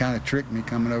 they kind of tricked me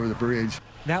coming over the bridge.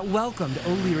 That welcomed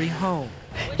O'Leary home.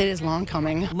 It is long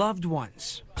coming. Loved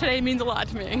ones. Today means a lot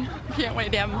to me. Can't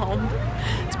wait to have him home.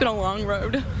 It's been a long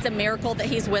road. It's a miracle that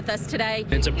he's with us today.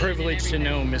 It's a privilege to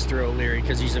know Mr. O'Leary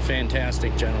because he's a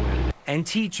fantastic gentleman. And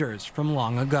teachers from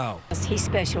long ago. He's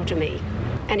special to me,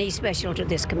 and he's special to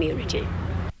this community.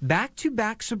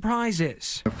 Back-to-back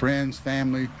surprises. The friends,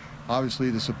 family, obviously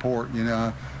the support,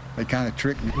 they kind of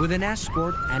tricked me. With an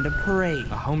escort and a parade,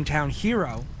 a hometown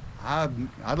hero.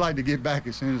 I'd like to get back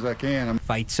as soon as I can.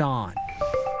 Fights on.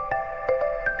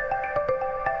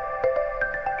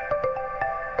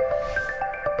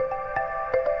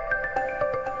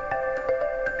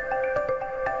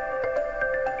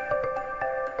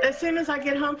 As soon as I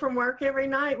get home from work every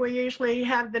night, we usually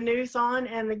have the news on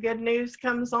and the good news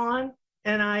comes on,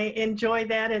 and I enjoy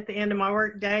that at the end of my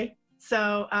work day.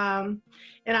 So, and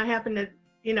I happen to,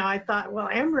 I thought, well,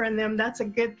 Amber and them, that's a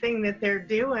good thing that they're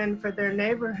doing for their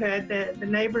neighborhood. The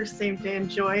neighbors seem to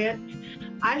enjoy it.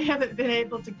 I haven't been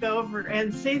able to go over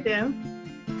and see them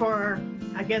for,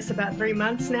 I guess, about 3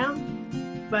 months now,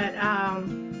 but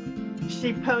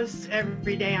she posts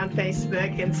every day on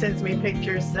Facebook and sends me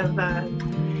pictures of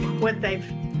what they've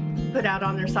put out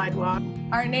on their sidewalk.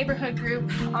 Our neighborhood group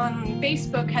on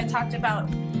Facebook had talked about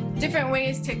different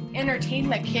ways to entertain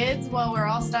the kids while we're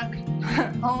all stuck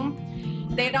home.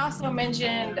 They'd also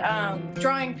mentioned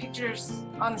drawing pictures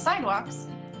on the sidewalks,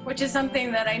 which is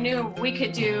something that I knew we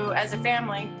could do as a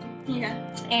family. Yeah.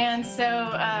 And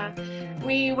so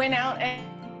we went out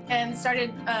and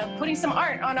started putting some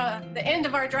art on the end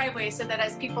of our driveway so that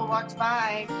as people walked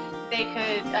by, they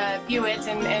could view it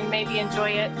and maybe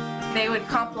enjoy it. They would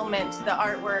compliment the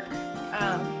artwork.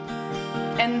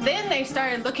 And then they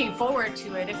started looking forward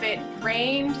to it. If it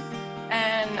rained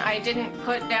and I didn't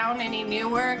put down any new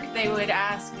work, they would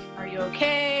ask, are you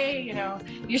okay?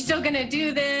 You're still gonna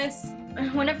do this?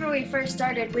 Whenever we first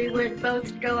started, we would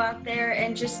both go out there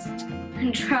and just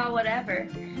draw whatever.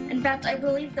 In fact, I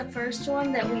believe the first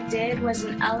one that we did was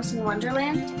an Alice in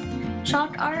Wonderland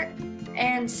chalk art.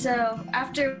 And so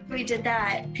after we did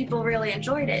that, people really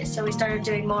enjoyed it. So we started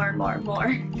doing more and more and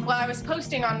more. Well, I was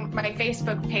posting on my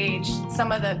Facebook page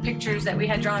some of the pictures that we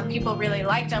had drawn. People really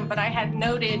liked them, but I had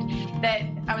noted that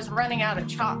I was running out of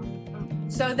chalk.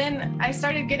 So then I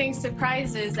started getting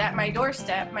surprises at my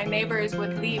doorstep. My neighbors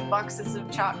would leave boxes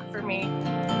of chalk for me.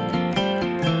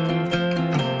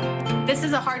 This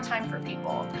is a hard time for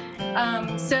people.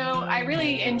 So I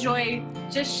really enjoy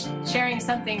just sharing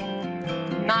something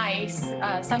nice,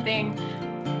 something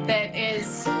that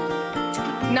is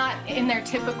not in their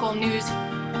typical news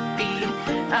feed,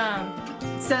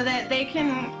 so that they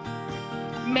can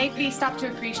maybe stop to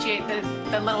appreciate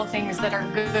the little things that are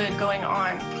good going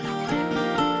on.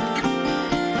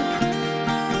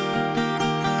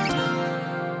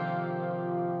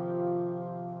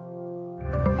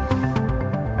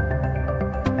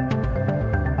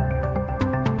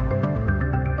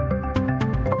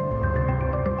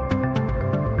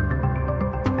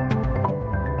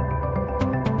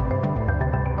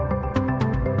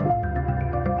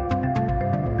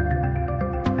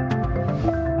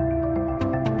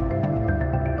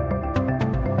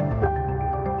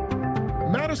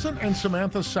 And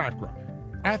Samantha Sacra,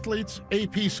 athletes,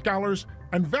 AP scholars,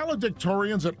 and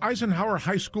valedictorians at Eisenhower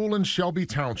High School in Shelby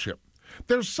Township.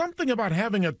 There's something about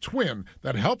having a twin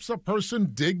that helps a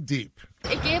person dig deep.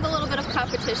 It gave a little bit of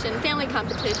competition, family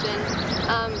competition,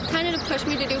 kind of to push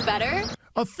me to do better.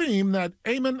 A theme that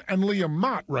Eamon and Leah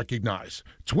Mott recognize,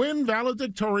 twin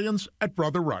valedictorians at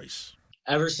Brother Rice.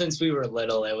 Ever since we were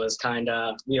little, it was kind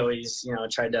of, we always,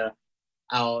 tried to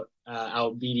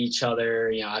outbeat each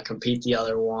other, outcompete the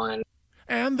other one.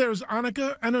 And there's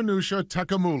Annika and Anusha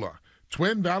Tekamula,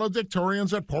 twin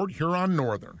valedictorians at Port Huron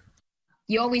Northern.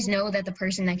 You always know that the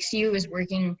person next to you is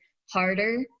working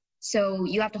harder, so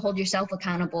you have to hold yourself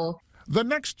accountable. The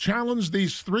next challenge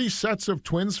these 3 sets of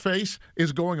twins face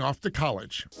is going off to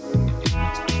college.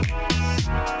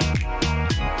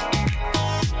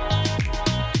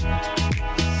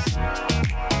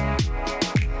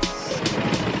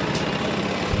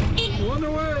 On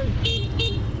their way.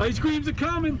 Ice creams are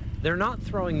coming. They're not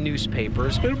throwing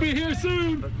newspapers. It'll be here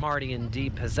soon. But Marty and Dee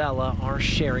Pizzella are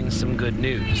sharing some good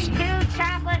news. 2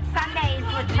 chocolate sundaes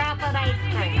with chocolate ice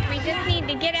cream. We just need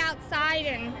to get outside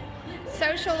and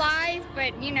socialize,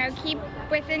 but, keep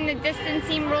within the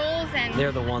distancing rules. And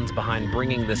they're the ones behind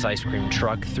bringing this ice cream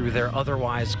truck through their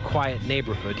otherwise quiet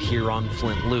neighborhood here on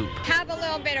Flint Loop. Have a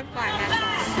little bit of fun,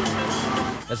 that's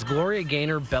all. As Gloria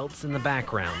Gaynor belts in the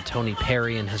background, Tony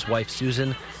Perry and his wife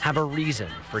Susan have a reason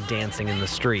for dancing in the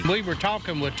street. We were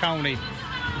talking with Tony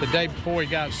the day before he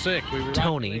got sick.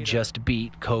 Tony just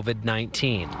beat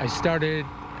COVID-19. I started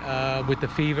with the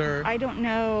fever. I don't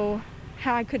know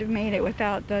how I could have made it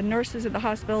without the nurses at the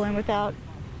hospital and without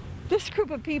this group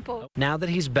of people. Now that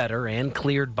he's better and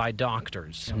cleared by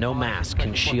doctors, no mask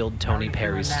can shield Tony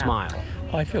Perry's smile.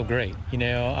 Oh, I feel great.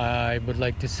 I would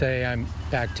like to say I'm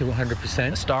back to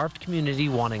 100%. A starved community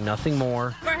wanting nothing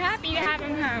more. We're happy to have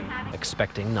him home.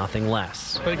 Expecting nothing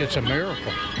less. I think it's a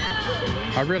miracle.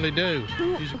 I really do.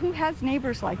 Who has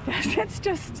neighbors like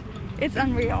this? It's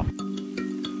unreal.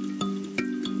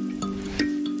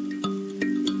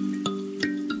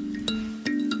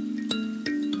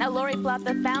 Now, Lori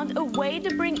Plata found a way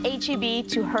to bring H-E-B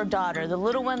to her daughter. The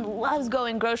little one loves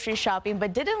going grocery shopping,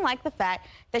 but didn't like the fact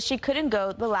that she couldn't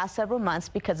go the last several months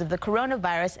because of the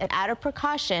coronavirus, and out of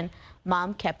precaution,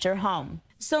 Mom kept her home.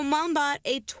 So Mom bought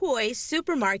a toy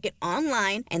supermarket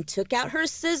online and took out her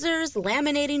scissors,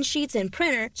 laminating sheets, and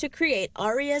printer to create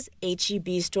Aria's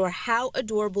H-E-B store. How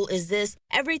adorable is this?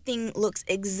 Everything looks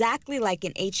exactly like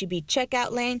an H-E-B checkout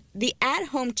lane. The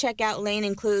at-home checkout lane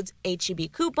includes H-E-B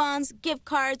coupons, gift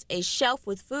cards, a shelf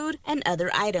with food, and other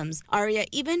items. Aria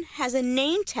even has a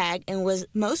name tag and was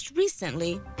most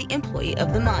recently the Employee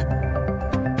of the Month.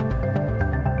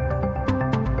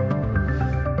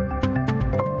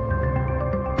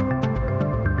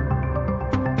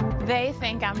 They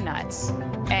think I'm nuts,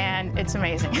 and it's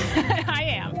amazing. I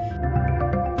am.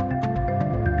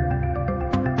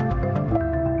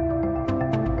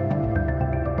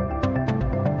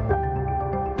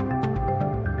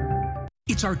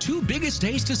 It's our 2 biggest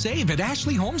days to save at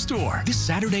Ashley Home Store. This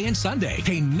Saturday and Sunday,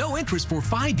 pay no interest for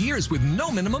 5 years with no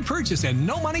minimum purchase and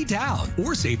no money down.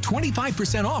 Or save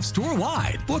 25% off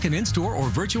store-wide. Book an in-store or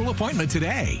virtual appointment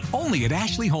today. Only at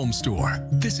Ashley Home Store.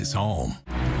 This is home.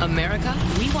 America,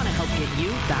 we want to help get you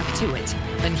back to it.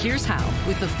 And here's how,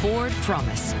 with the Ford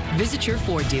Promise. Visit your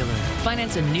Ford dealer.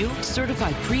 Finance a new,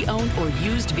 certified pre-owned or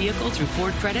used vehicle through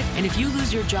Ford Credit. And if you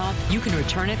lose your job, you can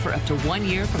return it for up to 1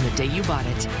 year from the day you bought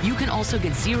it. You can also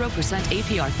get 0%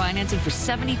 APR financing for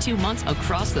 72 months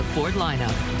across the Ford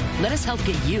lineup. Let us help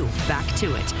get you back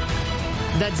to it.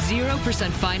 That's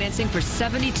 0% financing for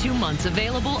 72 months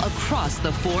available across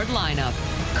the Ford lineup.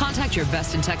 Contact your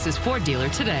Best in Texas Ford dealer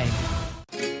today.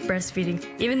 Breastfeeding.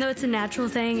 Even though it's a natural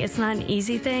thing, it's not an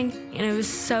easy thing, and it was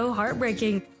so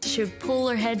heartbreaking. She would pull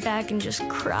her head back and just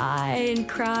cry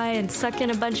and suck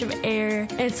in a bunch of air.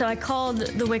 And so I called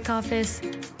the WIC office.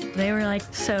 They were like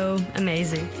so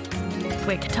amazing.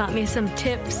 WIC taught me some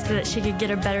tips so that she could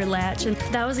get a better latch, and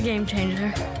that was a game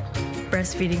changer.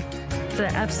 Breastfeeding. It's the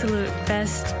absolute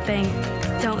best thing.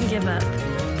 Don't give up.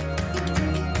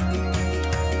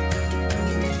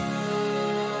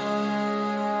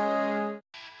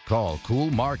 Call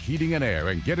Coolmark Heating and Air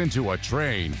and get into a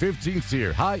Train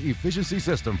 15-SEER high-efficiency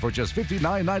system for just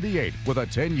 $59.98 with a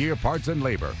 10-year parts and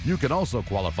labor. You can also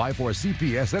qualify for a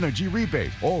CPS energy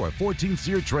rebate or a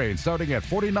 14-SEER Train starting at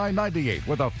 $49.98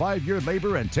 with a 5-year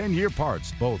labor and 10-year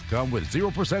parts. Both come with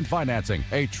 0% financing.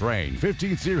 A Train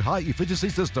 15-SEER high-efficiency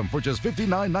system for just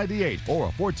 $59.98 or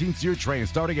a 14-SEER Train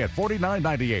starting at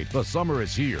 $49.98. The summer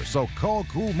is here, so call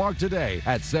Coolmark today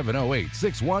at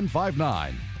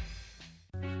 708-6159.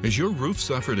 Has your roof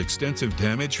suffered extensive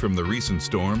damage from the recent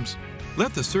storms?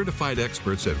 Let the certified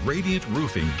experts at Radiant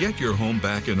Roofing get your home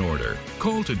back in order.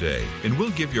 Call today and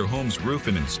we'll give your home's roof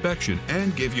an inspection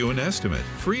and give you an estimate,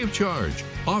 free of charge,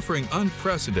 offering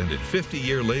unprecedented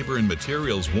 50-year labor and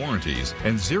materials warranties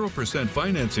and 0%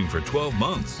 financing for 12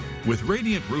 months. With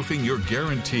Radiant Roofing, you're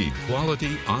guaranteed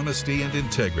quality, honesty, and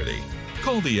integrity.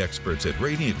 Call the experts at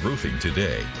Radiant Roofing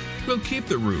today. We'll keep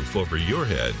the roof over your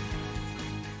head.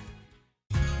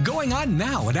 Going on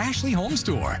now at Ashley Home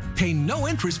Store. Pay no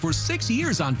interest for 6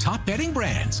 years on top bedding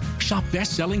brands. Shop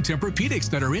best-selling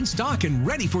Tempur-Pedics that are in stock and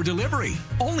ready for delivery.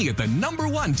 Only at the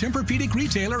 #1 Tempur-Pedic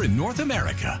retailer in North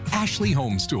America, Ashley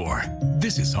Home Store.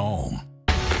 This is home.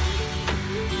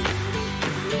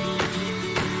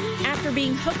 After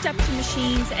being hooked up to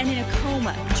machines and in a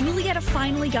coma, Julietta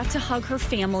finally got to hug her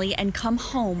family and come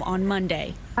home on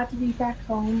Monday. I got to be back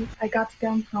home. I got to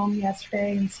come home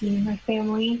yesterday and see my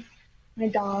family, my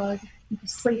dog,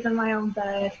 sleep in my own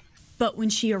bed. But when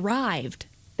she arrived,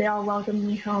 they all welcomed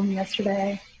me home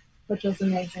yesterday, which was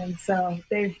amazing. So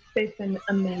they've been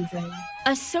amazing.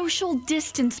 A social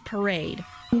distance parade.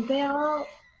 They all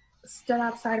stood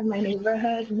outside of my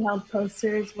neighborhood and held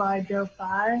posters while I drove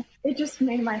by. It just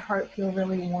made my heart feel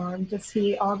really warm to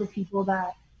see all the people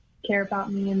that care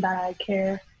about me and that I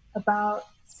care about,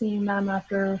 seeing them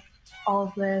after all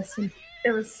of this. And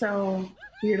it was so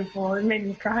beautiful. It made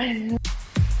me cry.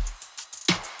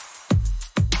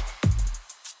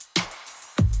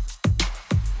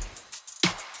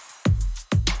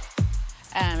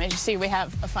 As you see, we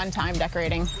have a fun time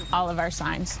decorating all of our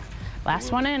signs.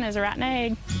 Last one in is a rotten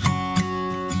egg.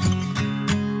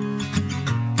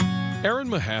 Erin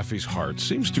Mahaffey's heart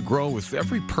seems to grow with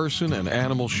every person and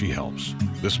animal she helps.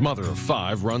 This mother of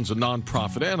 5 runs a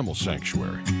nonprofit animal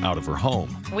sanctuary out of her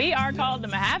home. We are called the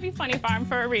Mahaffey Funny Farm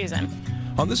for a reason.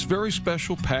 On this very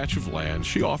special patch of land,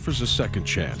 she offers a second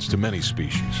chance to many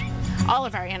species. All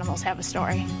of our animals have a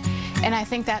story. And I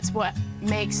think that's what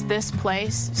makes this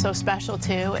place so special,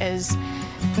 too, is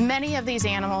many of these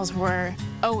animals were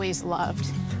always loved.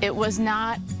 It was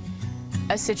not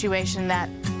a situation that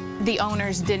the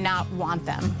owners did not want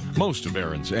them. Most of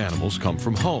Erin's animals come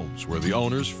from homes where the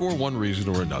owners, for one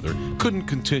reason or another, couldn't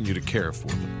continue to care for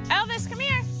them. Elvis, come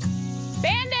here.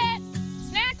 Bandit,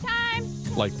 snack time.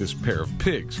 Like this pair of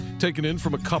pigs, taken in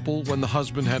from a couple when the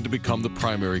husband had to become the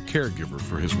primary caregiver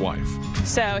for his wife.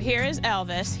 So here is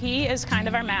Elvis. He is kind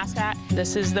of our mascot.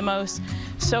 This is the most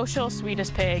social,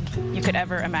 sweetest pig you could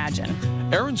ever imagine.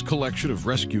 Erin's collection of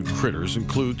rescued critters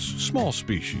includes small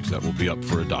species that will be up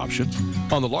for adoption.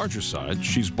 On the larger side,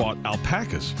 she's bought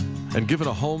alpacas and given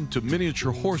a home to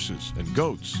miniature horses and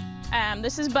goats.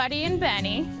 This is Buddy and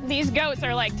Benny. These goats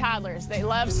are like toddlers. They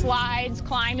love slides,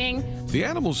 climbing. The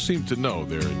animals seem to know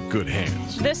they're in good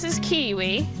hands. This is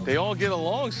Kiwi. They all get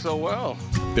along so well.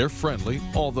 They're friendly,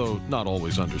 although not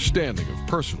always understanding of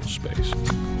personal space.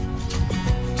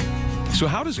 So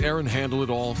how does Erin handle it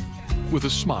all? With a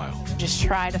smile. Just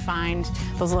try to find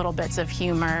those little bits of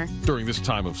humor. During this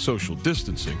time of social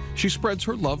distancing, she spreads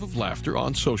her love of laughter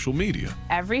on social media.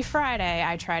 Every Friday,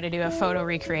 I try to do a photo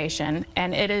recreation,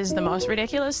 and it is the most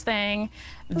ridiculous thing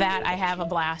that I have a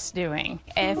blast doing.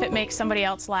 If it makes somebody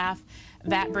else laugh,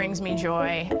 that brings me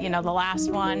joy. You know, the last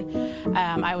one,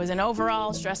 I was in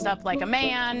overalls, dressed up like a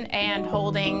man, and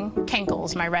holding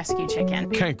Kenkles, my rescue chicken.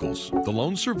 Kenkles, the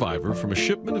lone survivor from a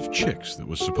shipment of chicks that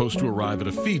was supposed to arrive at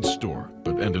a feed store,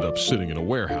 but ended up sitting in a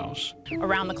warehouse.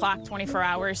 Around the clock, 24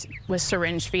 hours, was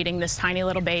syringe feeding this tiny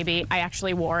little baby. I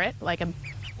actually wore it like a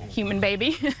human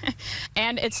baby,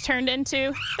 and it's turned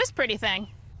into this pretty thing.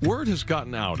 Word has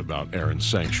gotten out about Erin's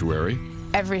sanctuary.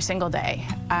 Every single day,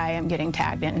 I am getting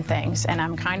tagged in things, and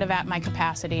I'm kind of at my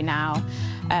capacity now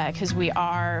because we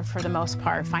are, for the most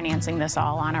part, financing this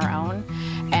all on our own,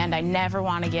 and I never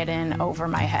want to get in over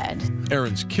my head.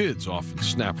 Erin's kids often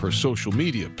snap her social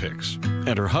media pics,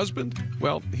 and her husband,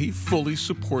 well, he fully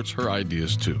supports her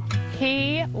ideas too.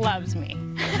 He loves me.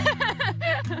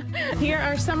 Here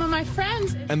are some of my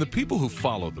friends. And the people who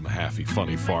follow the Mahaffey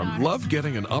Funny Farm love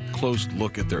getting an up-close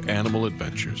look at their animal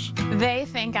adventures. They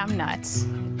think I'm nuts,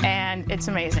 and it's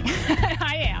amazing.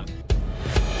 I am.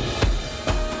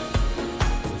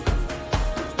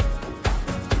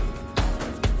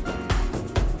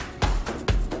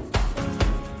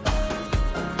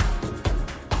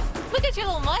 Look at your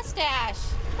little mustache.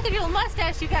 Look at your little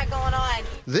mustache you got going on.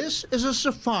 This is a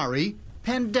safari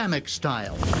pandemic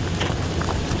style.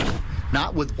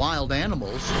 Not with wild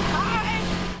animals,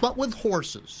 but with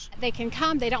horses. They can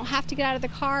come, they don't have to get out of the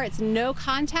car, it's no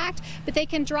contact, but they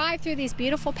can drive through these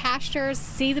beautiful pastures,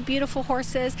 see the beautiful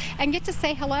horses, and get to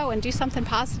say hello and do something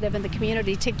positive in the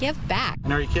community to give back.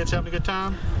 And are your kids having a good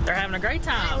time? They're having a great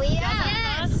time. Oh,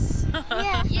 yes.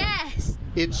 Yeah. Yes.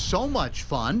 It's so much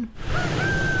fun.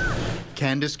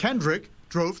 Candace Kendrick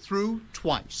drove through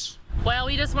twice. Well,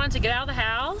 we just wanted to get out of the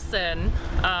house and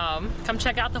come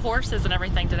check out the horses and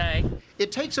everything today.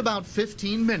 It takes about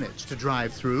 15 minutes to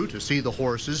drive through to see the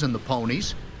horses and the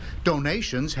ponies.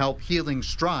 Donations help Healing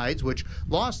Strides, which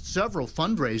lost several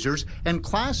fundraisers and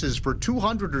classes for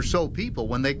 200 or so people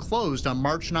when they closed on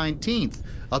March 19th,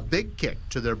 a big kick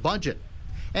to their budget.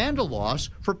 And a loss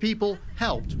for people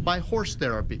helped by horse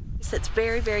therapy. It's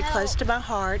very, very close to my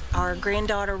heart. Our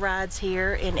granddaughter rides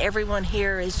here, and everyone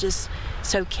here is just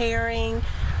so caring.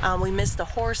 We miss the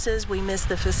horses, we miss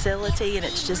the facility, and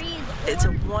it's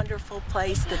a wonderful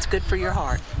place that's good for your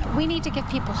heart. We need to give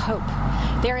people hope.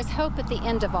 There is hope at the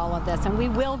end of all of this, and we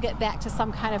will get back to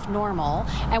some kind of normal.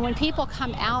 And when people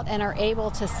come out and are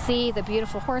able to see the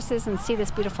beautiful horses and see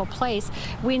this beautiful place,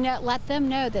 we let them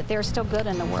know that there's still good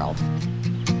in the world.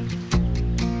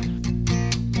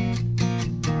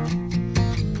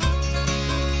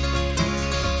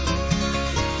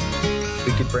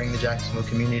 We could bring the Jacksonville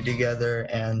community together,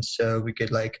 and so we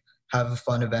could have a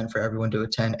fun event for everyone to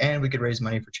attend, and we could raise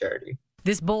money for charity.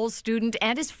 This Bolles student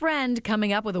and his friend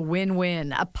coming up with a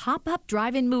win-win, a pop-up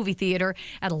drive-in movie theater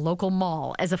at a local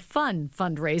mall as a fun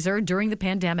fundraiser during the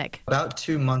pandemic. About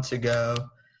 2 months ago,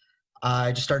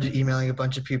 I just started emailing a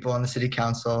bunch of people on the city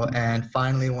council, and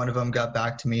finally one of them got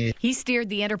back to me. He steered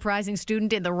the enterprising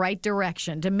student in the right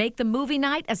direction to make the movie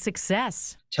night a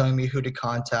success. Telling me who to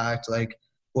contact,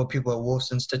 what people at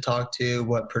Wolfson's to talk to,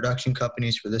 what production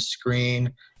companies for the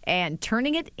screen. And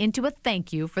turning it into a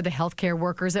thank you for the healthcare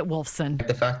workers at Wolfson.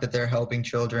 The fact that they're helping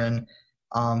children,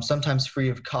 sometimes free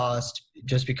of cost,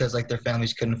 just because their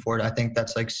families couldn't afford it. I think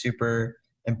that's super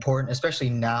important, especially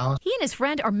now. He and his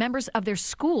friend are members of their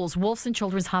school's Wolfson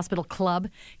Children's Hospital Club.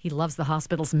 He loves the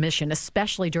hospital's mission,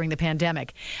 especially during the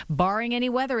pandemic. Barring any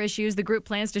weather issues, the group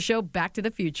plans to show Back to the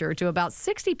Future to about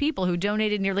 60 people who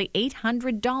donated nearly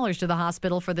 $800 to the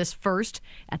hospital for this first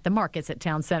at the markets at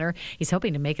Town Center. He's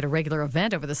hoping to make it a regular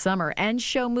event over the summer and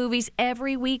show movies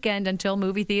every weekend until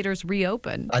movie theaters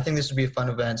reopen. I think this would be a fun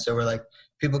event, so we're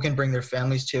people can bring their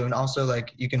families to, and also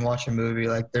you can watch a movie.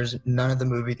 There's none of the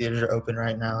movie theaters are open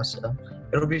right now, so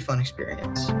it'll be a fun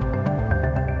experience.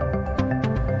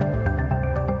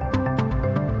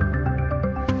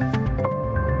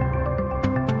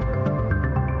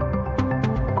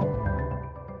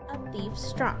 A thief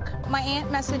struck. My aunt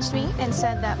messaged me and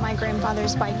said that my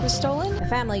grandfather's bike was stolen. The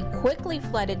family quickly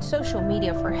flooded social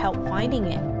media for help finding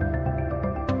it.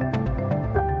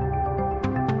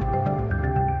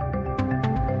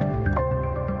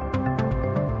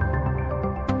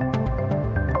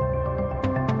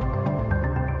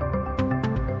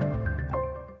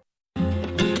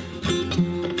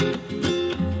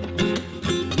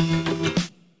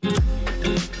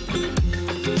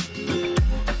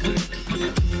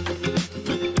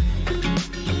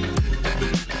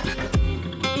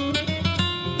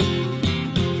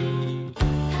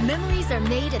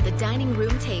 Made at the dining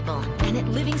room table, and at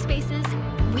Living Spaces,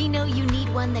 we know you need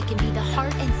one that can be the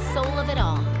heart and soul of it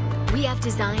all. We have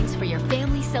designs for your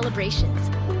family celebrations,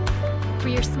 for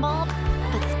your small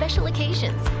but special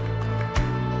occasions,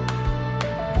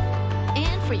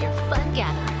 and for your fun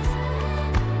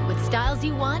gatherings. With styles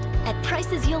you want at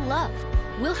prices you'll love,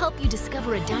 we'll help you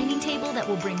discover a dining table that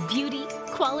will bring beauty,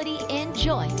 quality, and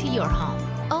joy to your home.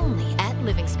 Only at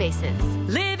Living Spaces.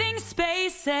 Living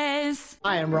Spaces.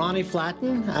 Hi, I'm Ronnie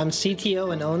Flatten. I'm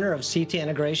CTO and owner of CT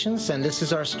Integrations, and this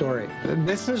is our story. The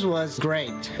business was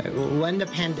great. When the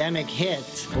pandemic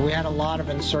hit, we had a lot of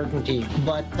uncertainty,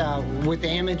 but with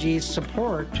AMG's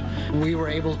support, we were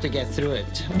able to get through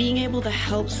it. Being able to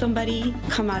help somebody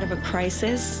come out of a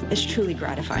crisis is truly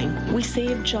gratifying. We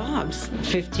saved jobs.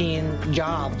 15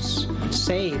 jobs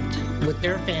saved with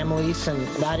their families, and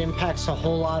that impacts a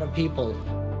whole lot of people.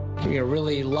 You're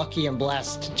really lucky and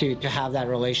blessed to have that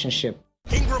relationship.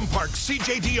 Ingram Park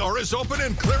CJDR is open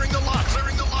and clearing the lot.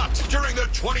 During the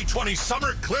 2020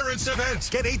 summer clearance event.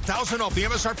 Get $8,000 off the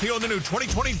MSRP on the new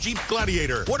 2020 Jeep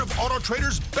Gladiator, one of Auto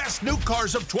Trader's best new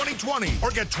cars of 2020.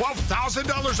 Or get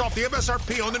 $12,000 off the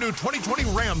MSRP on the new 2020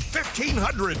 Ram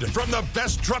 1500 from the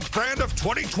best truck brand of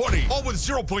 2020. All with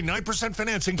 0.9%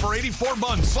 financing for 84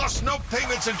 months, plus no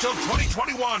payments until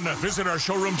 2021. Visit our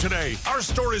showroom today. Our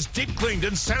store is deep cleaned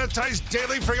and sanitized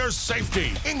daily for your safety.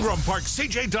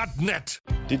 IngramParkCJ.net.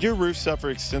 Did your roof suffer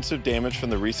extensive damage from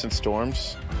the recent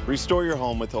storms? Restore your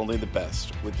home with only the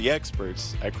best, with the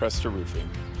experts at Cresta Roofing.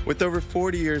 With over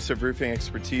 40 years of roofing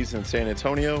expertise in San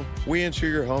Antonio, we ensure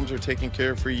your homes are taken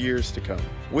care of for years to come.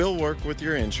 We'll work with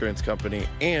your insurance company,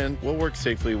 and we'll work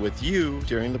safely with you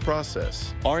during the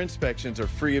process. Our inspections are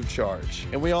free of charge,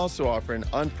 and we also offer an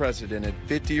unprecedented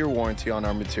 50-year warranty on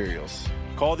our materials.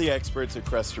 Call the experts at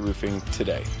Cresta Roofing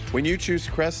today. When you choose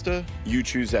Cresta, you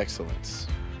choose excellence.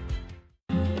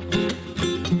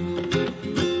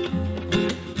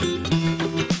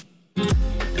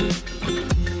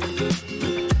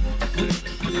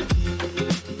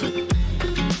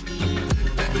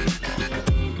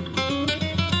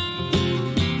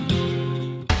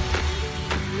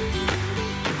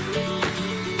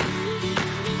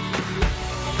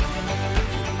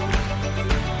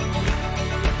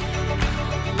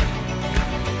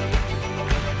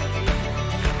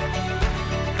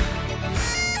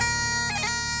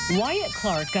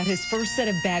 Clark got his first set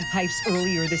of bagpipes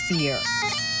earlier this year.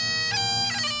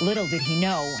 Little did he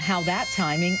know how that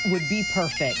timing would be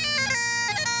perfect.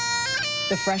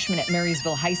 The freshman at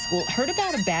Marysville High School heard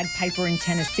about a bagpiper in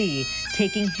Tennessee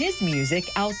taking his music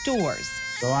outdoors.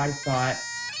 So I thought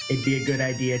it'd be a good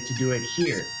idea to do it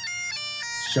here.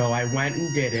 So I went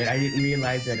and did it. I didn't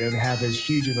realize that it would have as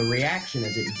huge of a reaction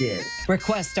as it did.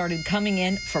 Requests started coming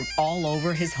in from all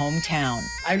over his hometown.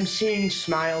 I'm seeing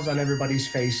smiles on everybody's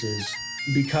faces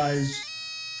because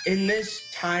in this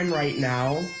time right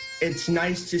now, it's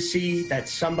nice to see that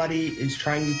somebody is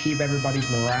trying to keep everybody's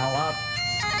morale up.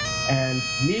 And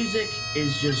music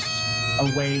is just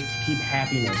a way to keep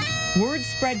happiness. Word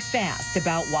spread fast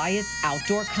about Wyatt's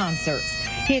outdoor concerts.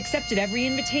 He accepted every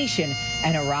invitation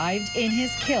and arrived in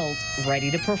his kilt, ready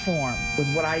to perform.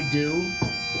 With what I do,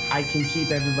 I can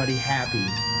keep everybody happy,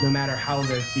 no matter how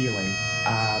they're feeling.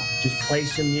 Just play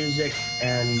some music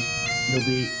and you'll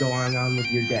be going on with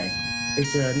your day.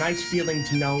 It's a nice feeling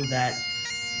to know that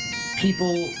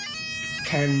people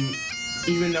can,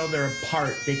 even though they're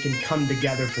apart, they can come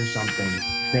together for something.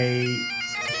 They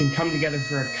can come together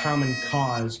for a common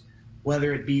cause,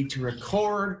 whether it be to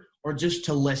record or just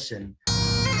to listen.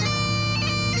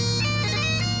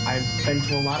 I've been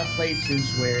to a lot of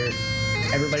places where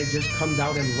everybody just comes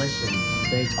out and listens.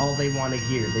 That's all they want to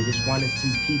hear. They just want to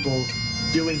see people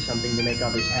doing something to make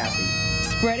others happy.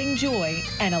 Spreading joy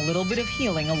and a little bit of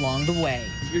healing along the way.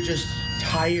 If you're just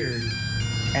tired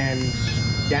and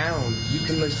down, you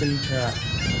can listen to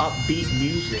upbeat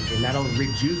music and that'll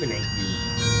rejuvenate you.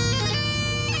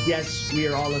 Yes, we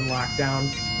are all in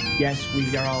lockdown. Yes,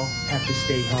 we all have to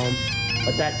stay home,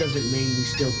 but that doesn't mean we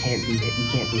still can't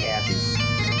be happy.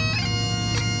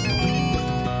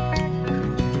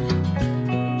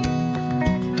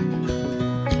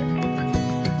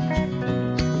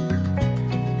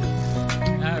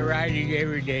 I ride it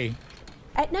every day.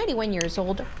 At 91 years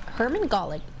old, Herman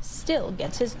Golick still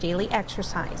gets his daily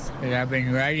exercise. I've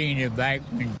been riding the bike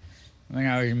when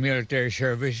I was in military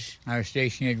service. I was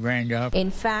stationed at Randolph.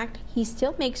 In fact, he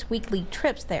still makes weekly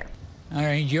trips there. I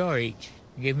enjoy it.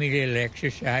 Give me a little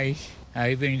exercise.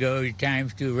 I even go at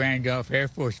times to Randolph Air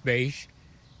Force Base,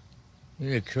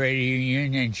 the credit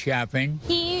union, and shopping.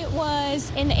 He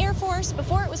was in the Air Force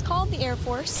before it was called the Air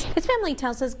Force. His family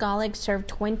tells us Golick served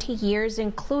 20 years,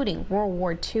 including World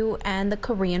War II and the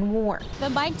Korean War. The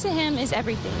bike to him is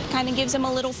everything. It kind of gives him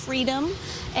a little freedom,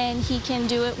 and he can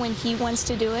do it when he wants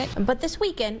to do it. But this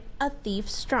weekend, a thief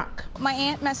struck. My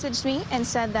aunt messaged me and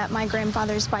said that my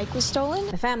grandfather's bike was stolen.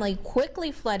 The family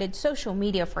quickly flooded social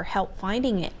media for help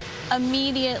finding it.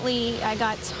 Immediately, I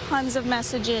got tons of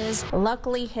messages.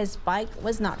 Luckily, his bike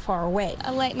was not far away.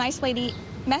 A nice lady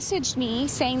messaged me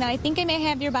saying that I think I may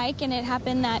have your bike, and it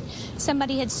happened that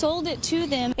somebody had sold it to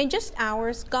them. In just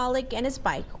hours, Golick and his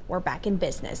bike were back in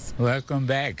business. Welcome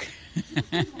back.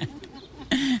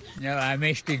 No, I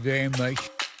missed it very much.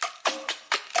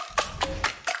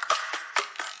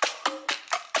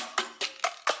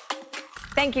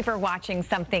 Thank you for watching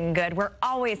Something Good. We're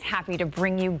always happy to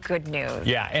bring you good news.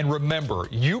 Yeah, and remember,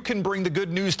 you can bring the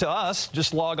good news to us.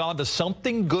 Just log on to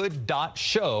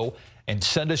somethinggood.show and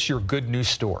send us your good news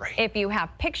story. If you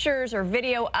have pictures or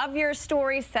video of your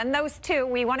story, send those too.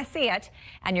 We want to see it.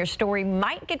 And your story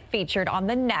might get featured on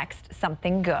the next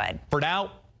Something Good. For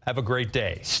now, have a great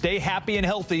day. Stay happy and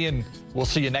healthy, and we'll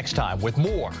see you next time with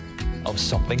more of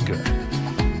Something Good.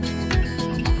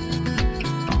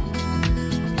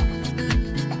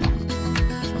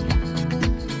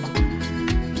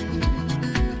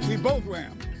 Both wear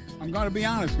them. I'm going to be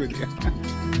honest with you.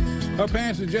 Her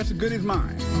pants are just as good as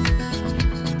mine.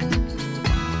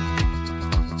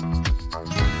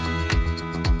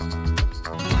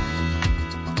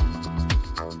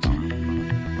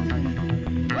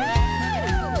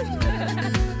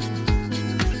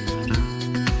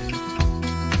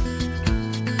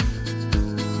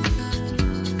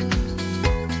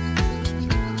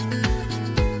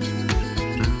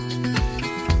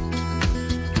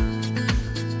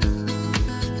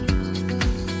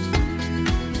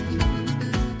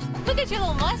 Look at your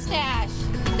little mustache.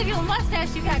 Look at your little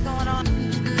mustache you got going on.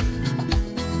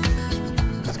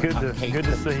 It's good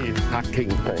to see you. I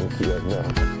can't thank you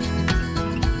enough.